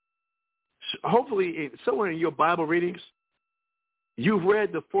 Hopefully, somewhere in your Bible readings, you've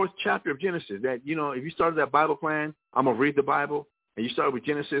read the 4th chapter of Genesis. That, if you started that Bible plan, I'm going to read the Bible, and you start with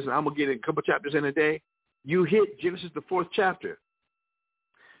Genesis, and I'm going to get a couple chapters in a day, you hit Genesis, the 4th chapter.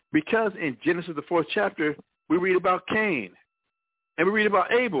 Because in Genesis, the 4th chapter, we read about Cain, and we read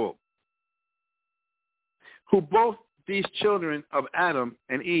about Abel, who both these children of Adam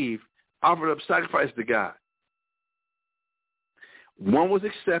and Eve offered up sacrifice to God. One was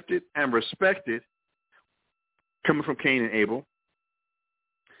accepted and respected, coming from Cain and Abel.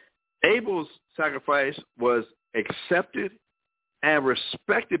 Abel's sacrifice was accepted and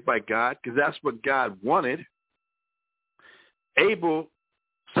respected by God because that's what God wanted. Abel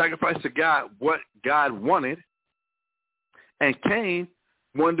sacrificed to God what God wanted, and Cain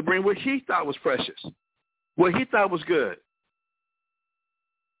wanted to bring what he thought was precious, what he thought was good,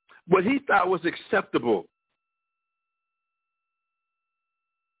 what he thought was acceptable.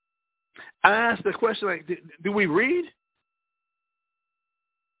 I asked the question, like, do we read?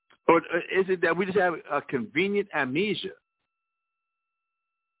 Or is it that we just have a convenient amnesia?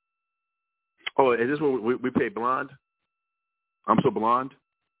 Oh, is this what we pay blonde? I'm so blonde.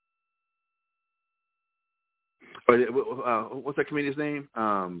 What's that comedian's name?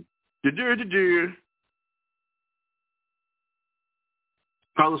 Carlos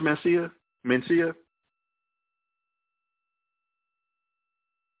Mencia.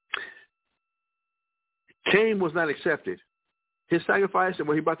 Cain was not accepted. His sacrifice and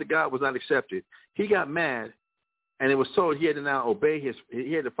what he brought to God was not accepted. He got mad, and it was told he had to now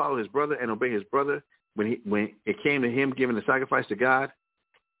he had to follow his brother and obey his brother when it came to him giving the sacrifice to God,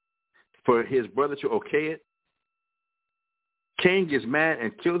 for his brother to okay it. Cain gets mad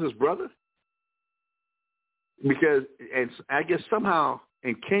and kills his brother because, and I guess somehow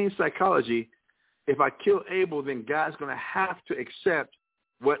in Cain's psychology, if I kill Abel, then God's going to have to accept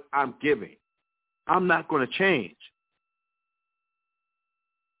what I'm giving. I'm not going to change.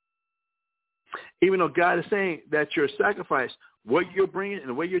 Even though God is saying that your sacrifice, what you're bringing and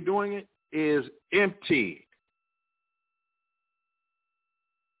the way you're doing it is empty.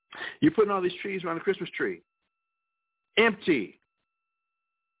 You're putting all these trees around the Christmas tree. Empty.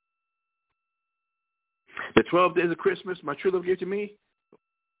 The 12 days of Christmas, my true love gave to me.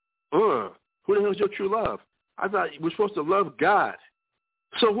 Who the hell is your true love? I thought we're supposed to love God.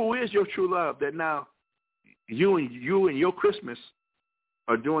 So who is your true love that now you and your Christmas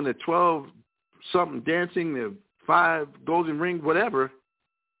are doing the 12 something dancing, the 5 golden rings, whatever?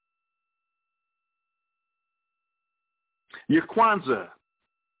 Your Kwanzaa.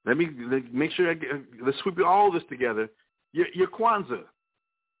 Let me make sure let's sweep all this together. Your Kwanzaa.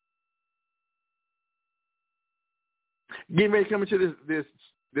 Getting ready to come into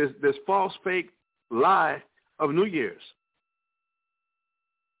this false, fake lie of New Year's.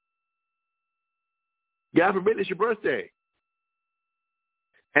 God forbid it's your birthday.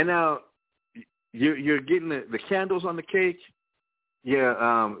 And now you're getting the candles on the cake.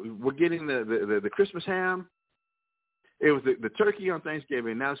 Yeah, we're getting the Christmas ham. It was the turkey on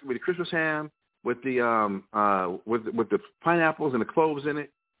Thanksgiving. Now it's going to be the Christmas ham with the pineapples and the cloves in it.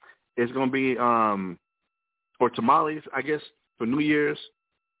 It's going to be or tamales, I guess, for New Year's.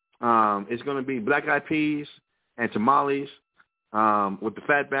 It's going to be black-eyed peas and tamales with the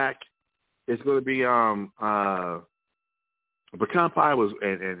fat back. It's going to be pecan pie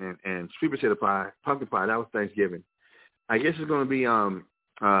and sweet potato pie, pumpkin pie. That was Thanksgiving. I guess it's going to be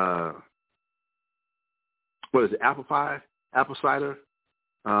what is it? Apple pie, apple cider,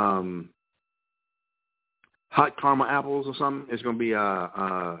 hot caramel apples or something. It's going to be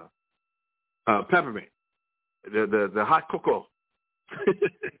peppermint, the hot cocoa.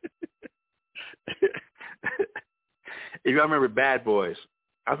 If y'all remember Bad Boys,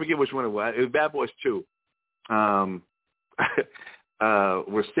 I forget which one it was. It was Bad Boys 2.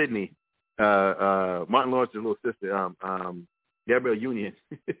 Where Sydney, Martin Lawrence's little sister, Gabrielle Union,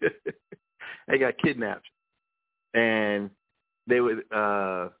 they got kidnapped, and they were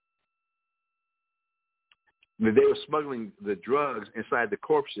smuggling the drugs inside the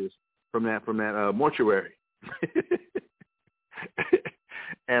corpses from that mortuary,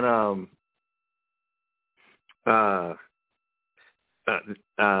 and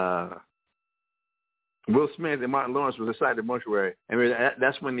Will Smith and Martin Lawrence was inside the mortuary. I mean,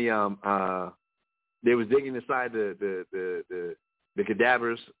 that's when they was digging inside the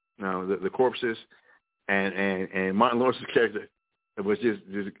cadavers, the corpses, and Martin Lawrence's character was just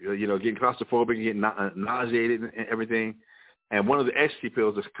getting claustrophobic, getting nauseated and everything. And one of the ecstasy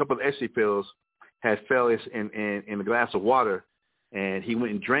pills, a couple of ecstasy pills, had fell in a glass of water, and he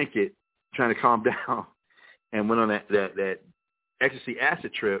went and drank it, trying to calm down, and went on that ecstasy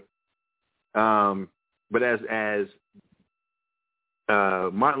acid trip. But as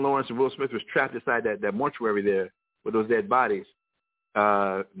Martin Lawrence and Will Smith was trapped inside that mortuary there with those dead bodies,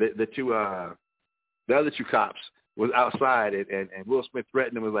 the other two cops was outside, and Will Smith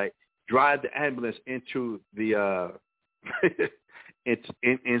threatened them, was like, drive the ambulance into the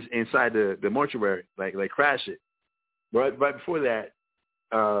inside the mortuary, like crash it. Right before that,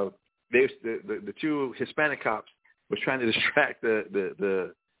 the two Hispanic cops was trying to distract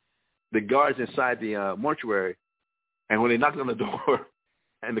the guards inside the mortuary, and when they knocked on the door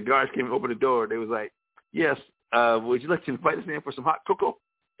and the guards came and opened the door, they was like, yes, would you like to invite us in for some hot cocoa?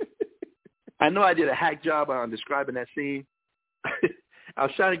 I know I did a hack job on describing that scene. I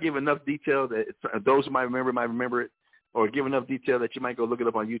was trying to give enough detail that those who might remember it, or give enough detail that you might go look it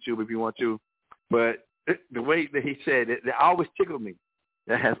up on YouTube if you want to. But the way that he said it, that always tickled me.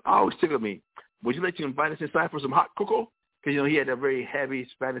 That has always tickled me. Would you like to invite us inside for some hot cocoa? Because, he had a very heavy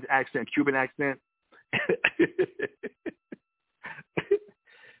Spanish accent, Cuban accent.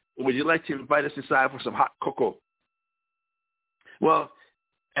 Would you like to invite us inside for some hot cocoa? Well,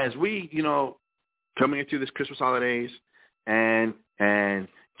 as we, coming into this Christmas holidays, and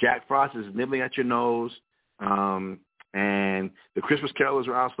Jack Frost is nibbling at your nose, and the Christmas carolers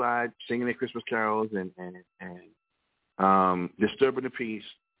are outside singing their Christmas carols and disturbing the peace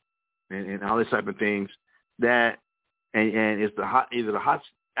and all these type of things. That and it's either the hot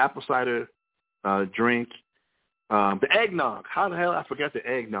apple cider drink, the eggnog. How the hell I forgot the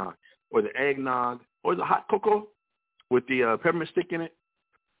eggnog, or the eggnog, or the hot cocoa with the peppermint stick in it.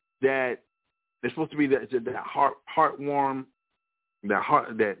 That it's supposed to be that heartwarm, that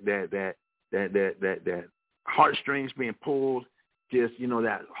heartstrings being pulled. Just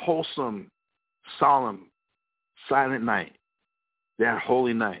that wholesome, solemn, silent night, that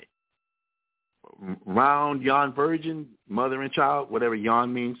holy night. Round yon virgin, mother and child, whatever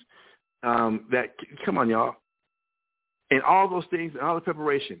yon means. That come on, y'all. And all those things, and all the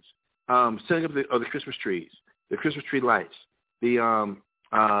preparations, setting up the Christmas trees, the Christmas tree lights, the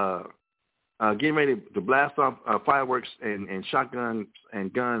getting ready to blast off fireworks and shotguns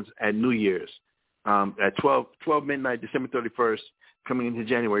and guns at New Year's at 12 midnight, December 31st, coming into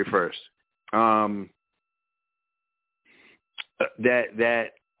January 1st.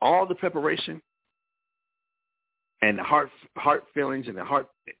 That all the preparation and the heart feelings and the heart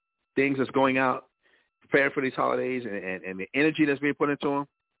things that's going out, preparing for these holidays, and the energy that's being put into them,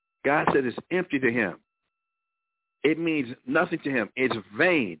 God said it's empty to him. It means nothing to him. It's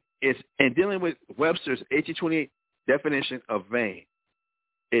vain. And dealing with Webster's 1828 definition of vain,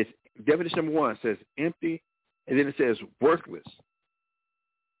 it's definition number 1 says empty, and then it says worthless.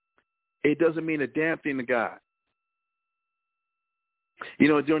 It doesn't mean a damn thing to God.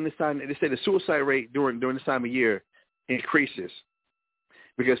 During this time, they say the suicide rate during this time of year increases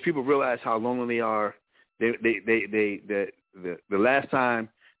because people realize how lonely they are. The last time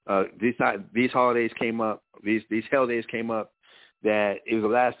these holidays came up, these hell days came up, that it was the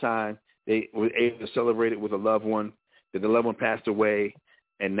last time they were able to celebrate it with a loved one, that the loved one passed away,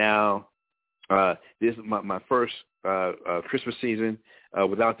 and now this is my first Christmas season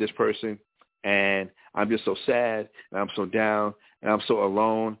without this person, and I'm just so sad, and I'm so down, and I'm so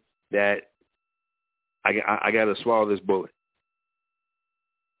alone that I got to swallow this bullet.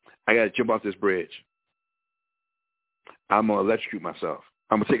 I got to jump off this bridge. I'm going to electrocute myself.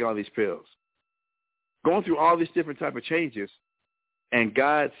 I'm going to take all these pills. Going through all these different type of changes, and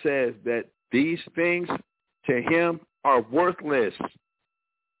God says that these things to him are worthless.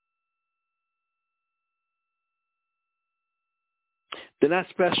 They're not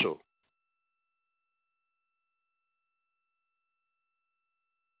special.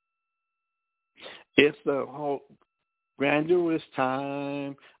 It's the whole grandiose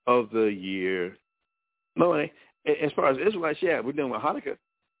time of the year. No, as far as Israelites, yeah, we're dealing with Hanukkah.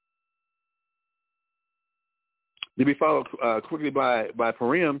 To be followed quickly by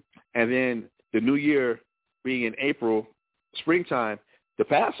Purim, and then the New Year being in April, springtime, the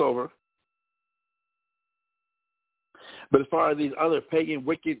Passover. But as far as these other pagan,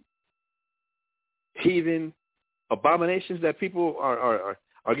 wicked, heathen abominations that people are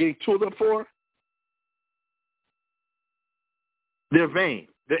getting tooled up for, they're vain,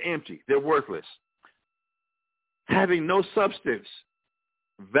 they're empty, they're worthless, having no substance,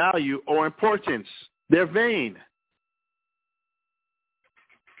 value, or importance. They're vain.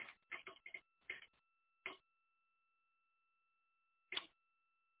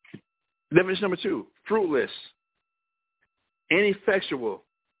 Definition number 2, fruitless, ineffectual,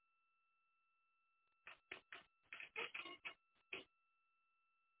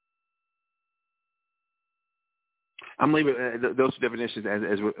 I'm leaving those two definitions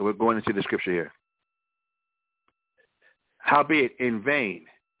as we're going into the scripture here. Howbeit, in vain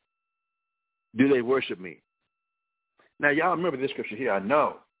do they worship me. Now, y'all remember this scripture here. I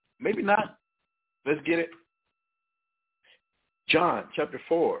know. Maybe not. Let's get it. John chapter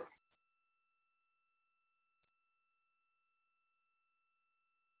 4.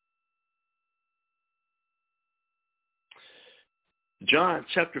 John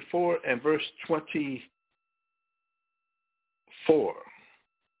chapter 4 and verse 24.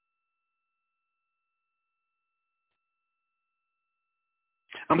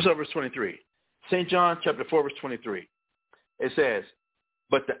 I'm sorry, verse 23. St. John chapter 4, verse 23. It says,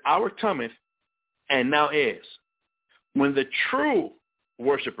 but the hour cometh, and now is, when the true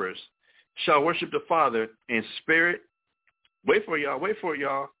worshipers shall worship the Father in spirit. Wait for it,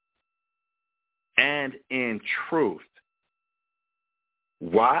 y'all. And in truth.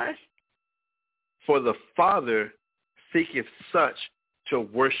 Why? For the Father seeketh such to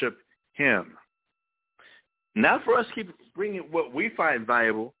worship him. Not for us to keep bringing what we find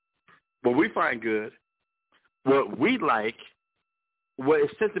valuable, what we find good, what we like, what is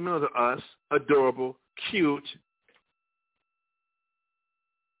sentimental to us, adorable, cute.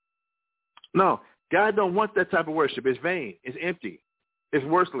 No, God don't want that type of worship. It's vain. It's empty. It's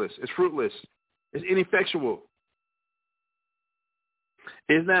worthless. It's fruitless. It's ineffectual.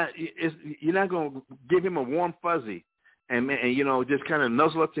 You're not going to give him a warm fuzzy and just kind of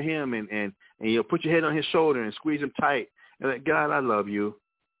nuzzle up to him and put your head on his shoulder and squeeze him tight. And like, God, I love you.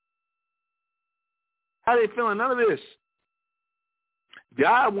 How are they feeling? None of this.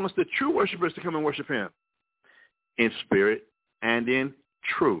 God wants the true worshipers to come and worship him in spirit and in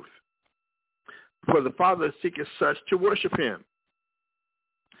truth. For the Father seeketh such to worship him.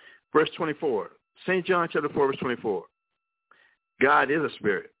 Verse 24. St. John chapter 4, verse 24. God is a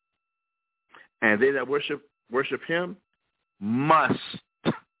spirit, and they that worship him must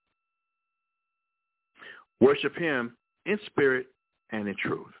worship him in spirit and in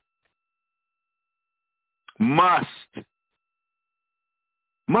truth. Must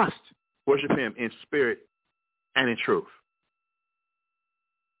worship him in spirit and in truth.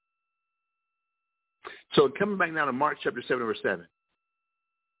 So coming back now to Mark chapter 7, verse 7.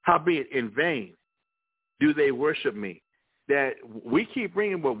 Howbeit in vain do they worship me. That we keep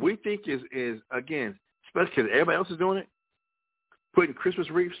bringing what we think is again, especially because everybody else is doing it, putting Christmas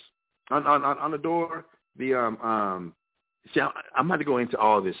wreaths on the door. I'm about to go into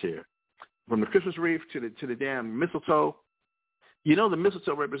all of this here, from the Christmas wreath to the damn mistletoe. You know, the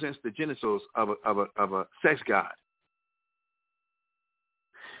mistletoe represents the genitals of a sex god.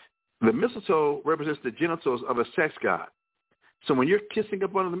 The mistletoe represents the genitals of a sex god. So when you're kissing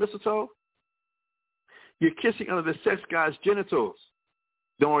up under the mistletoe, you're kissing under the sex god's genitals.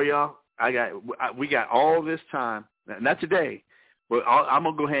 Don't worry, y'all. We got all this time. Not today, but I'm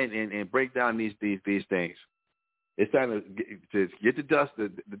gonna go ahead and break down these things. It's time to get the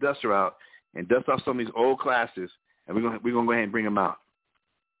duster out and dust off some of these old classes, and we're gonna go ahead and bring them out.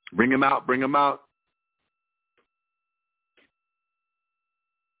 Bring them out.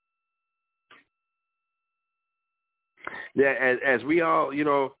 Yeah, as we all,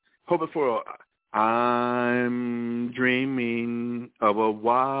 hoping for. I'm dreaming of a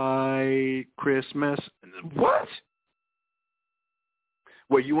white Christmas. What?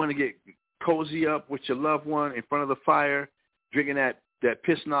 Where you want to get cozy up with your loved one in front of the fire, drinking that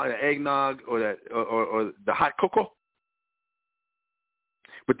piss nog, the eggnog, or the hot cocoa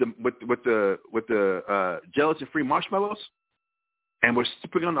with the gelatin-free marshmallows, and we're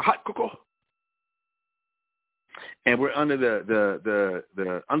sipping on the hot cocoa, and we're under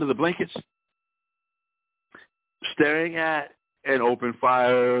the blankets, staring at an open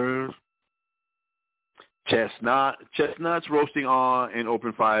fire, chestnuts roasting on an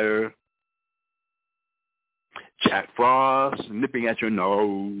open fire, Jack Frost nipping at your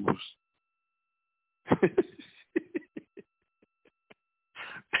nose.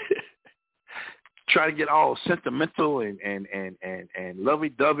 Try to get all sentimental and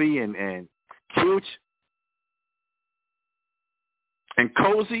lovey-dovey and cute and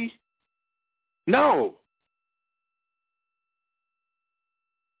cozy. No.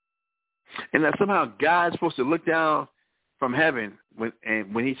 And that somehow God's supposed to look down from heaven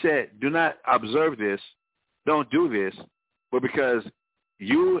when he said, do not observe this, don't do this, but because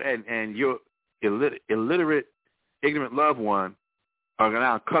you and your illiterate, ignorant loved one are going to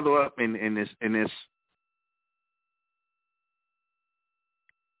now cuddle up in this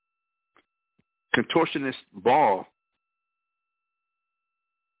contortionist ball,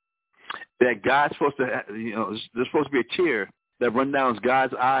 that God's supposed to, there's supposed to be a tear that run down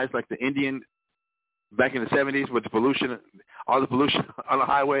God's eyes like the Indian back in the 70s with the pollution, all the pollution on the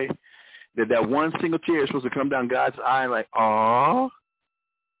highway, that one single tear is supposed to come down God's eye like, aww.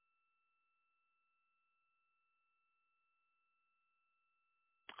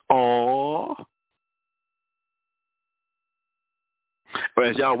 Aww. But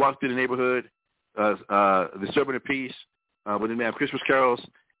as y'all walk through the neighborhood, the Servant of Peace, when they have Christmas carols,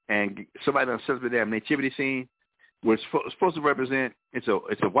 and somebody done set up the damn nativity scene, which is supposed to represent, it's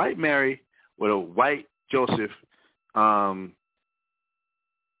a white Mary with a white Joseph.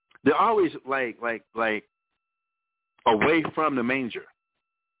 They're always like away from the manger,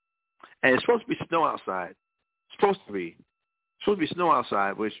 and it's supposed to be snow outside. It's supposed to be snow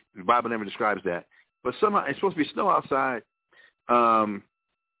outside, which the Bible never describes that. But somehow it's supposed to be snow outside.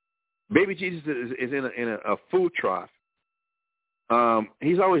 Baby Jesus is in a food trough.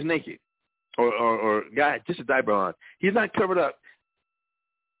 He's always naked, or got just a diaper on. He's not covered up.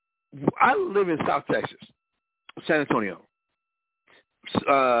 I live in South Texas, San Antonio.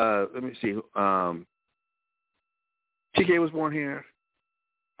 Let me see. TK was born here.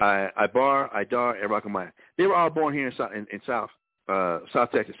 Ibar, Idar, and Rakamaya. They were all born here in South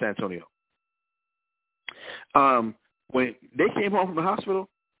South Texas, San Antonio. When they came home from the hospital,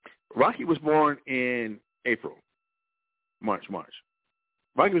 Rocky was born in March.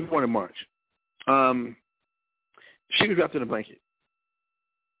 Rocky was born in March. She was wrapped in a blanket.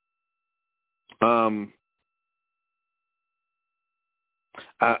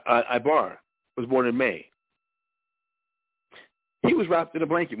 Ibar was born in May. He was wrapped in a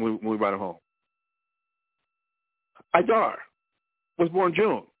blanket when we brought him home. Idar was born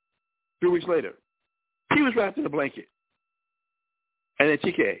June, 3 weeks later. He was wrapped in a blanket. And then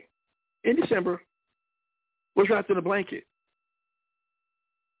TK, in December, was wrapped in a blanket.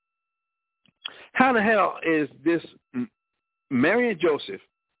 How the hell is this Mary and Joseph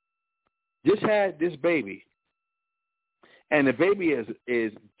just had this baby, and the baby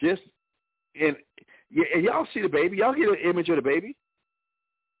is just in, and y'all see the baby? Y'all get an image of the baby?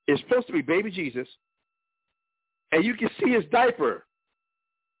 It's supposed to be baby Jesus, and you can see his diaper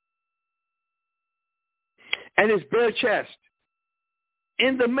and his bare chest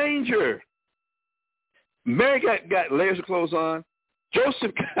in the manger. Mary got layers of clothes on.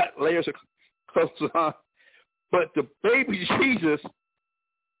 Joseph got layers of clothes on. But the baby Jesus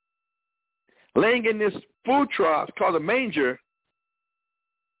laying in this food trough called a manger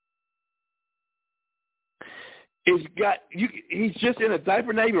he's just in a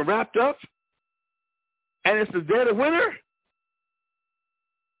diaper, not even wrapped up, and it's the dead of winter.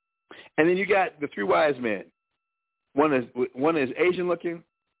 And then you got the 3 wise men. One is Asian looking,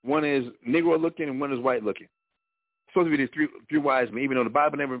 one is Negro looking, and one is white looking. It's supposed to be the three wise men, even though the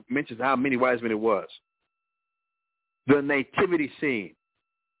Bible never mentions how many wise men it was. The nativity scene,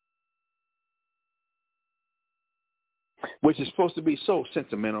 which is supposed to be so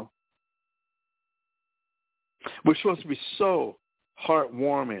sentimental, which is supposed to be so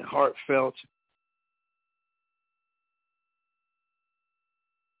heartwarming, heartfelt.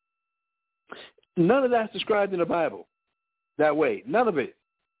 None of that's described in the Bible that way. None of it.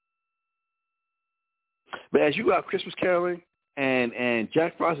 But as you go out Christmas caroling and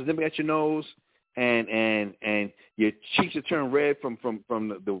Jack Frost is nipping at your nose and your cheeks are turned red from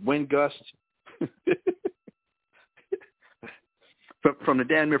the wind gusts, from the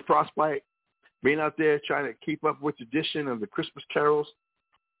damn near frostbite, being out there trying to keep up with the tradition of the Christmas carols.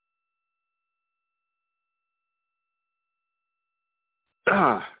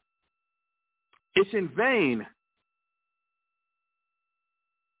 It's in vain.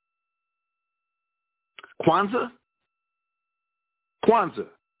 Kwanzaa.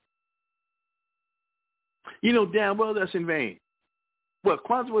 You know damn well that's in vain. Well,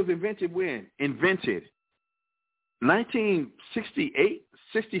 Kwanzaa was invented when? 1968,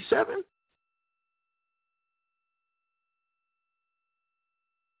 67?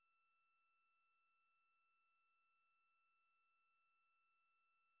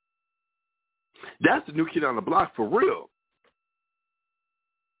 That's the new kid on the block for real.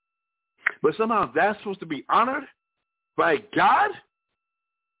 But somehow that's supposed to be honored by God?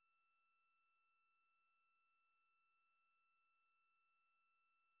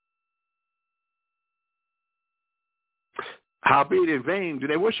 Howbeit in vain do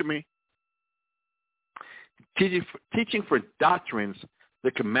they worship me, teaching for doctrines the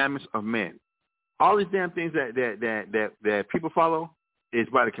commandments of men. All these damn things that people follow is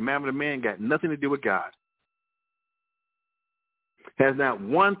by the commandment of man, got nothing to do with God. Has not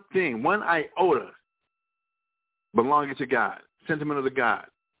one thing, one iota belonging to God, sentimental to God,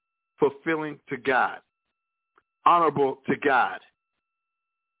 fulfilling to God, honorable to God.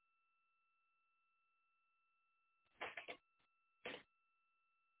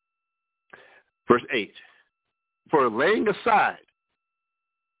 Verse 8, for laying aside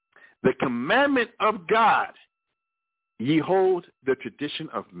the commandment of God, ye hold the tradition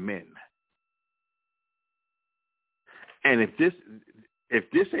of men. And if this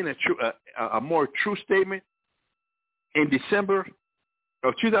ain't a more true statement in December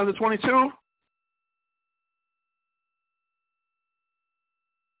of 2022,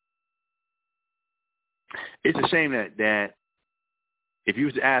 it's a shame that if you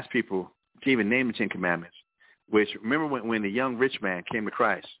was to ask people to even name the 10 Commandments, which remember when the young rich man came to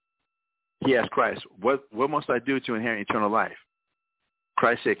Christ, he asked Christ, what must I do to inherit eternal life?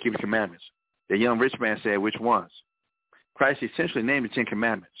 Christ said, keep the commandments. The young rich man said, which ones? Christ essentially named the 10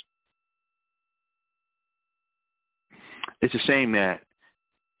 Commandments. It's a shame that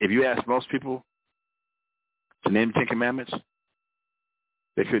if you ask most people to name the 10 Commandments,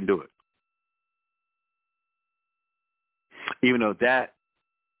 they couldn't do it. Even though that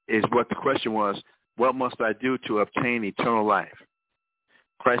is what the question was, what must I do to obtain eternal life?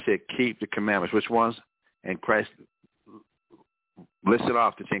 Christ said, keep the commandments. Which ones? And Christ listed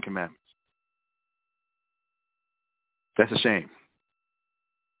off the 10 Commandments. That's a shame.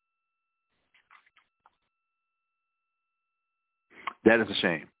 That is a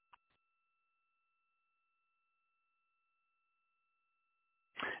shame.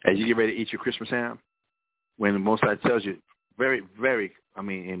 As you get ready to eat your Christmas ham, when the Most High tells you very, very,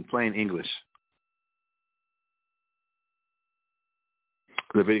 in plain English,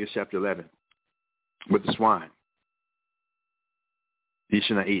 Leviticus chapter 11, with the swine, you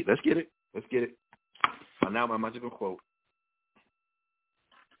should not eat. Let's get it. Now I'm just going to quote.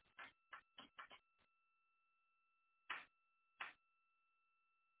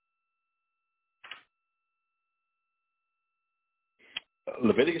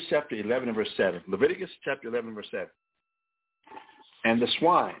 Leviticus chapter 11 and verse 7. Leviticus chapter 11 verse 7. And the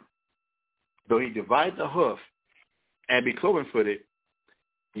swine, though he divide the hoof and be cloven-footed,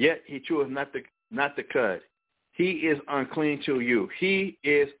 yet he cheweth not the cud. He is unclean to you. He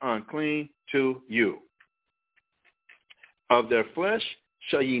is unclean to you. Of their flesh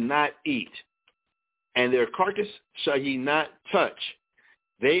shall ye not eat, and their carcass shall ye not touch.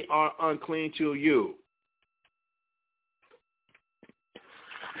 They are unclean to you.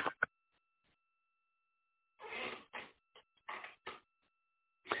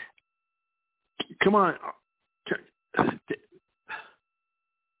 Come on.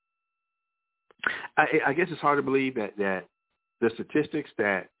 I guess it's hard to believe that the statistics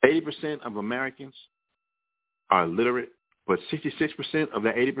that 80% of Americans are literate, but 66% of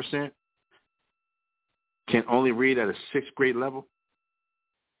that 80% can only read at a 6th grade level.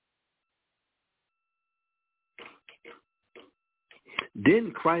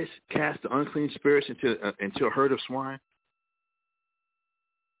 Didn't Christ cast the unclean spirits into a herd of swine?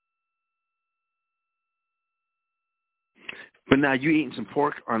 But now you eating some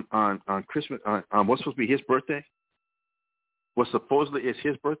pork on Christmas, on what's supposed to be his birthday? What supposedly is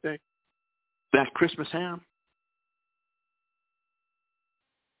his birthday? That Christmas ham?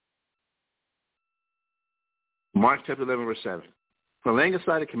 Mark chapter 11, verse 7. For laying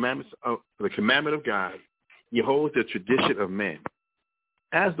aside the commandment of God, ye hold the tradition of men,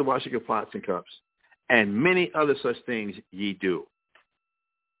 as the washing of pots and cups, and many other such things ye do.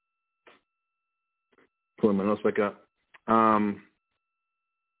 Pulling my notes back up.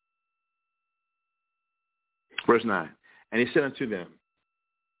 Verse 9. And he said unto them,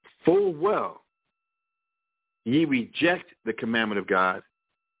 full well ye reject the commandment of God,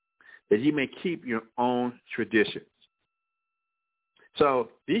 that ye may keep your own traditions. So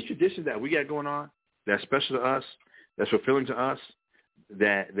these traditions that we got going on, that's special to us, that's fulfilling to us,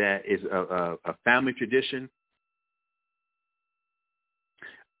 that is a family tradition.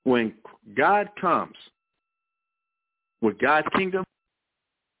 When God comes with God's kingdom,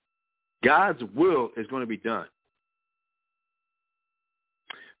 God's will is going to be done.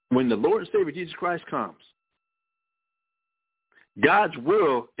 When the Lord and Savior Jesus Christ comes, God's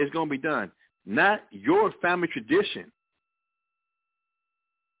will is going to be done, not your family tradition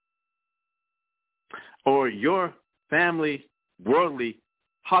or your family worldly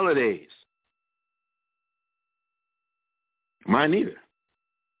holidays. Mine neither.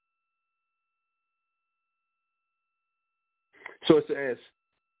 So it says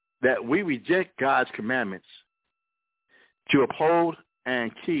that we reject God's commandments to uphold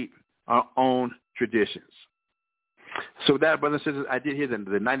and keep our own traditions. So with that, brothers and sisters, I did hear the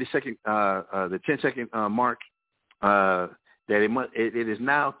 90-second, the 10-second mark. That it is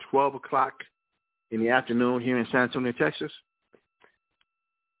now 12 o'clock in the afternoon here in San Antonio, Texas.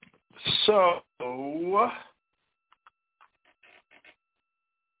 So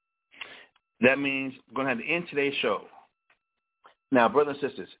that means we're going to have to end today's show. Now, brothers and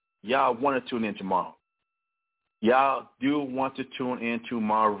sisters, y'all want to tune in tomorrow. Y'all do want to tune in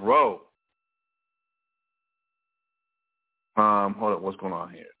tomorrow. Hold up, what's going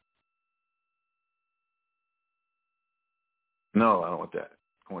on here? No, I don't want that.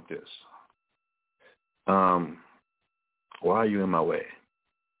 I want this. Why are you in my way?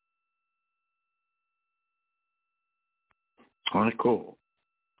 All right, cool.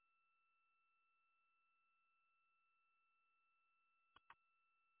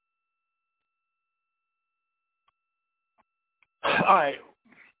 All right.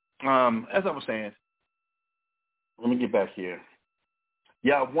 As I was saying, let me get back here.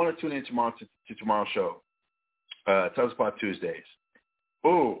 Y'all want to tune in tomorrow to tomorrow's show. Tell us about Tuesdays.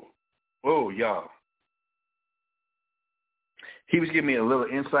 Oh, y'all. He was giving me a little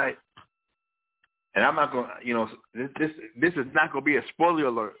insight, and I'm not going to, this is not going to be a spoiler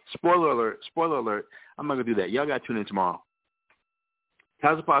alert. I'm not going to do that. Y'all got to tune in tomorrow.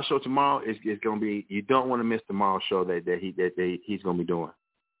 Tazapah show tomorrow is going to be. You don't want to miss tomorrow's show that he's going to be doing.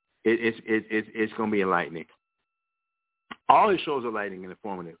 It's going to be enlightening. All his shows are enlightening and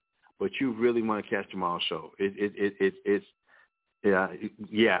informative, but you really want to catch tomorrow's show. It's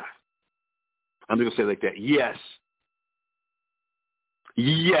yeah. I'm just going to say it like that. Yes.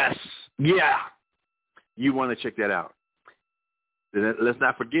 Yeah. You want to check that out. Let's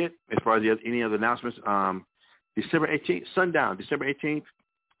not forget, as far as any other announcements, December 18th, sundown, December 18th,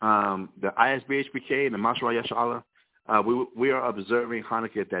 the ISBHPK and the Mashallah Yashallah, we are observing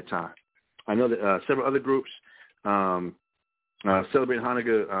Hanukkah at that time. I know that several other groups celebrated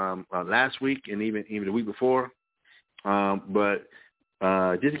Hanukkah last week and even the week before, but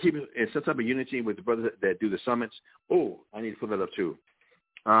just to keep it in some type of unity with the brothers that do the summits. Oh, I need to put that up too.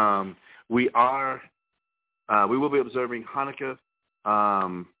 We will be observing Hanukkah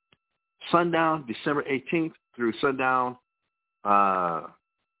sundown December 18th through sundown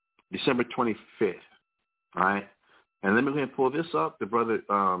December 25th. All right, and let me go ahead and pull this up. The brother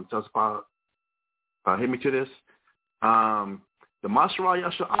tells about hit me to this. The Mashallah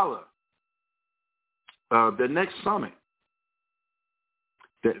Yashallah, the next summit.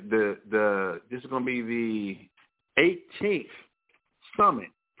 This is going to be the 18th summit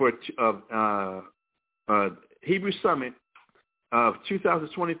for Hebrew Summit of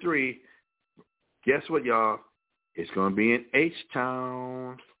 2023. Guess what, y'all? It's going to be in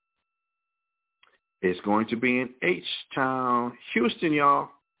H-Town. It's going to be in H-Town, Houston, y'all.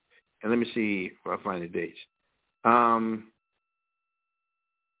 And let me see if I find the dates.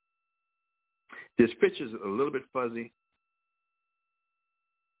 This picture's a little bit fuzzy.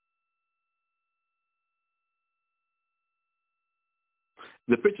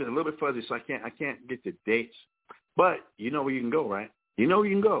 The picture's a little bit fuzzy, so I can't get the dates. But you know where you can go, right? You know where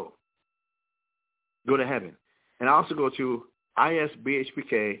you can go. Go to heaven. And also go to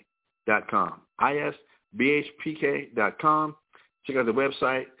isbhpk.com. isbhpk.com. Check out the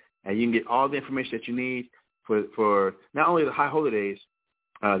website, and you can get all the information that you need for not only the high holidays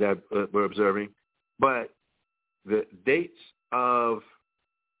that we're observing, but the dates of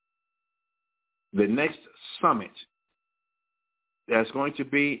the next summit that's going to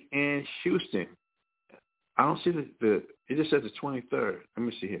be in Houston. I don't see it just says the 23rd. Let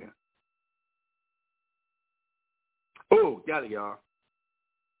me see here. Oh, got it, y'all.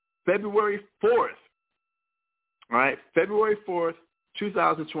 February 4th. All right, February 4th,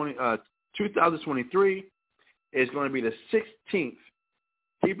 2023 is going to be the 16th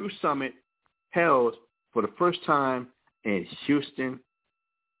Hebrew Summit held for the first time in Houston,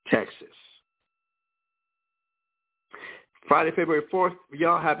 Texas. Friday, February 4th,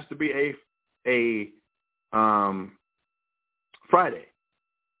 y'all, happens to be a Friday.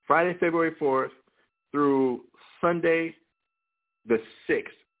 Friday, February 4th through Sunday, the 6th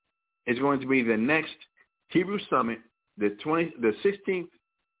is going to be the next Hebrew Summit, the 18th,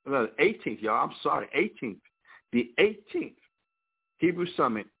 y'all. I'm sorry, 18th. The 18th Hebrew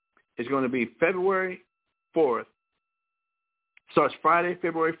Summit is going to be February 4th. Starts Friday,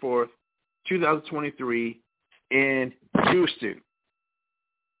 February 4th, 2023 in Houston.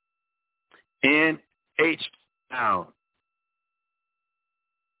 In H-Town.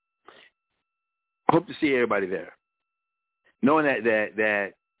 Hope to see everybody there. Knowing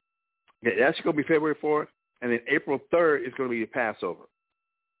that's going to be February 4th, and then April 3rd is going to be the Passover.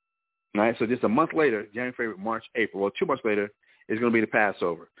 All right, so just a month later, January, February, March, April, well, 2 months later, is going to be the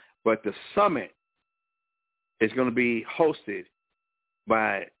Passover. But the summit is going to be hosted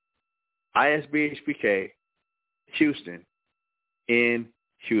by ISBHPK Houston in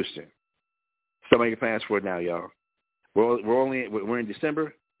Houston. Somebody can plan for it now, y'all. We're in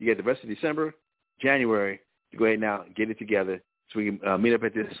December. You get the rest of December, January, to go ahead now and get it together so we can meet up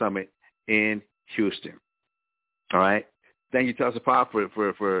at this summit in Houston. All right. Thank you, Tazapah,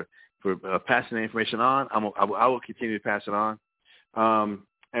 for passing the information on. I will continue to pass it on.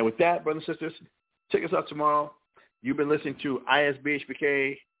 And with that, brothers and sisters, check us out tomorrow. You've been listening to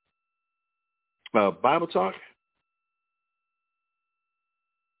ISBHPK Bible Talk.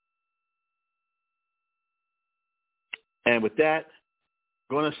 And with that,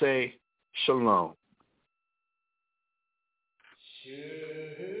 I'm going to say shalom.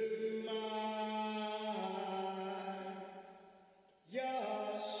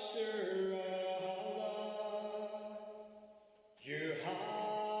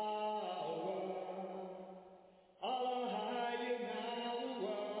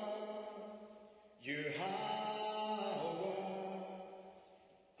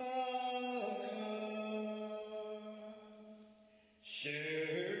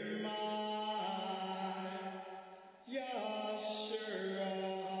 Shema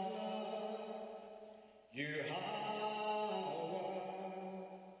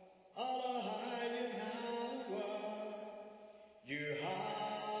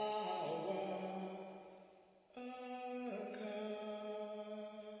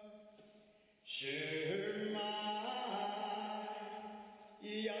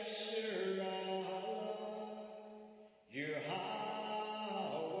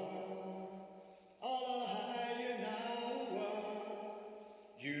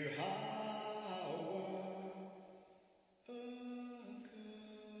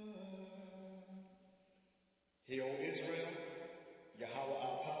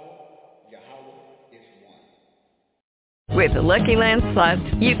With the Lucky Land Slots,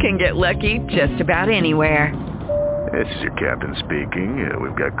 you can get lucky just about anywhere. This is your captain speaking.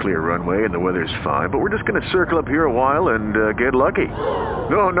 We've got clear runway and the weather's fine, but we're just going to circle up here a while and get lucky.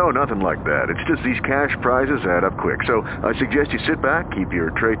 No, nothing like that. It's just these cash prizes add up quick. So I suggest you sit back, keep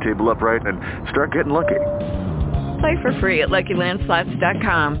your tray table upright, and start getting lucky. Play for free at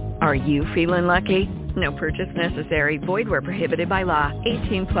LuckyLandSlots.com. Are you feeling lucky? No purchase necessary. Void where prohibited by law.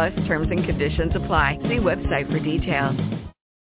 18+ terms and conditions apply. See website for details.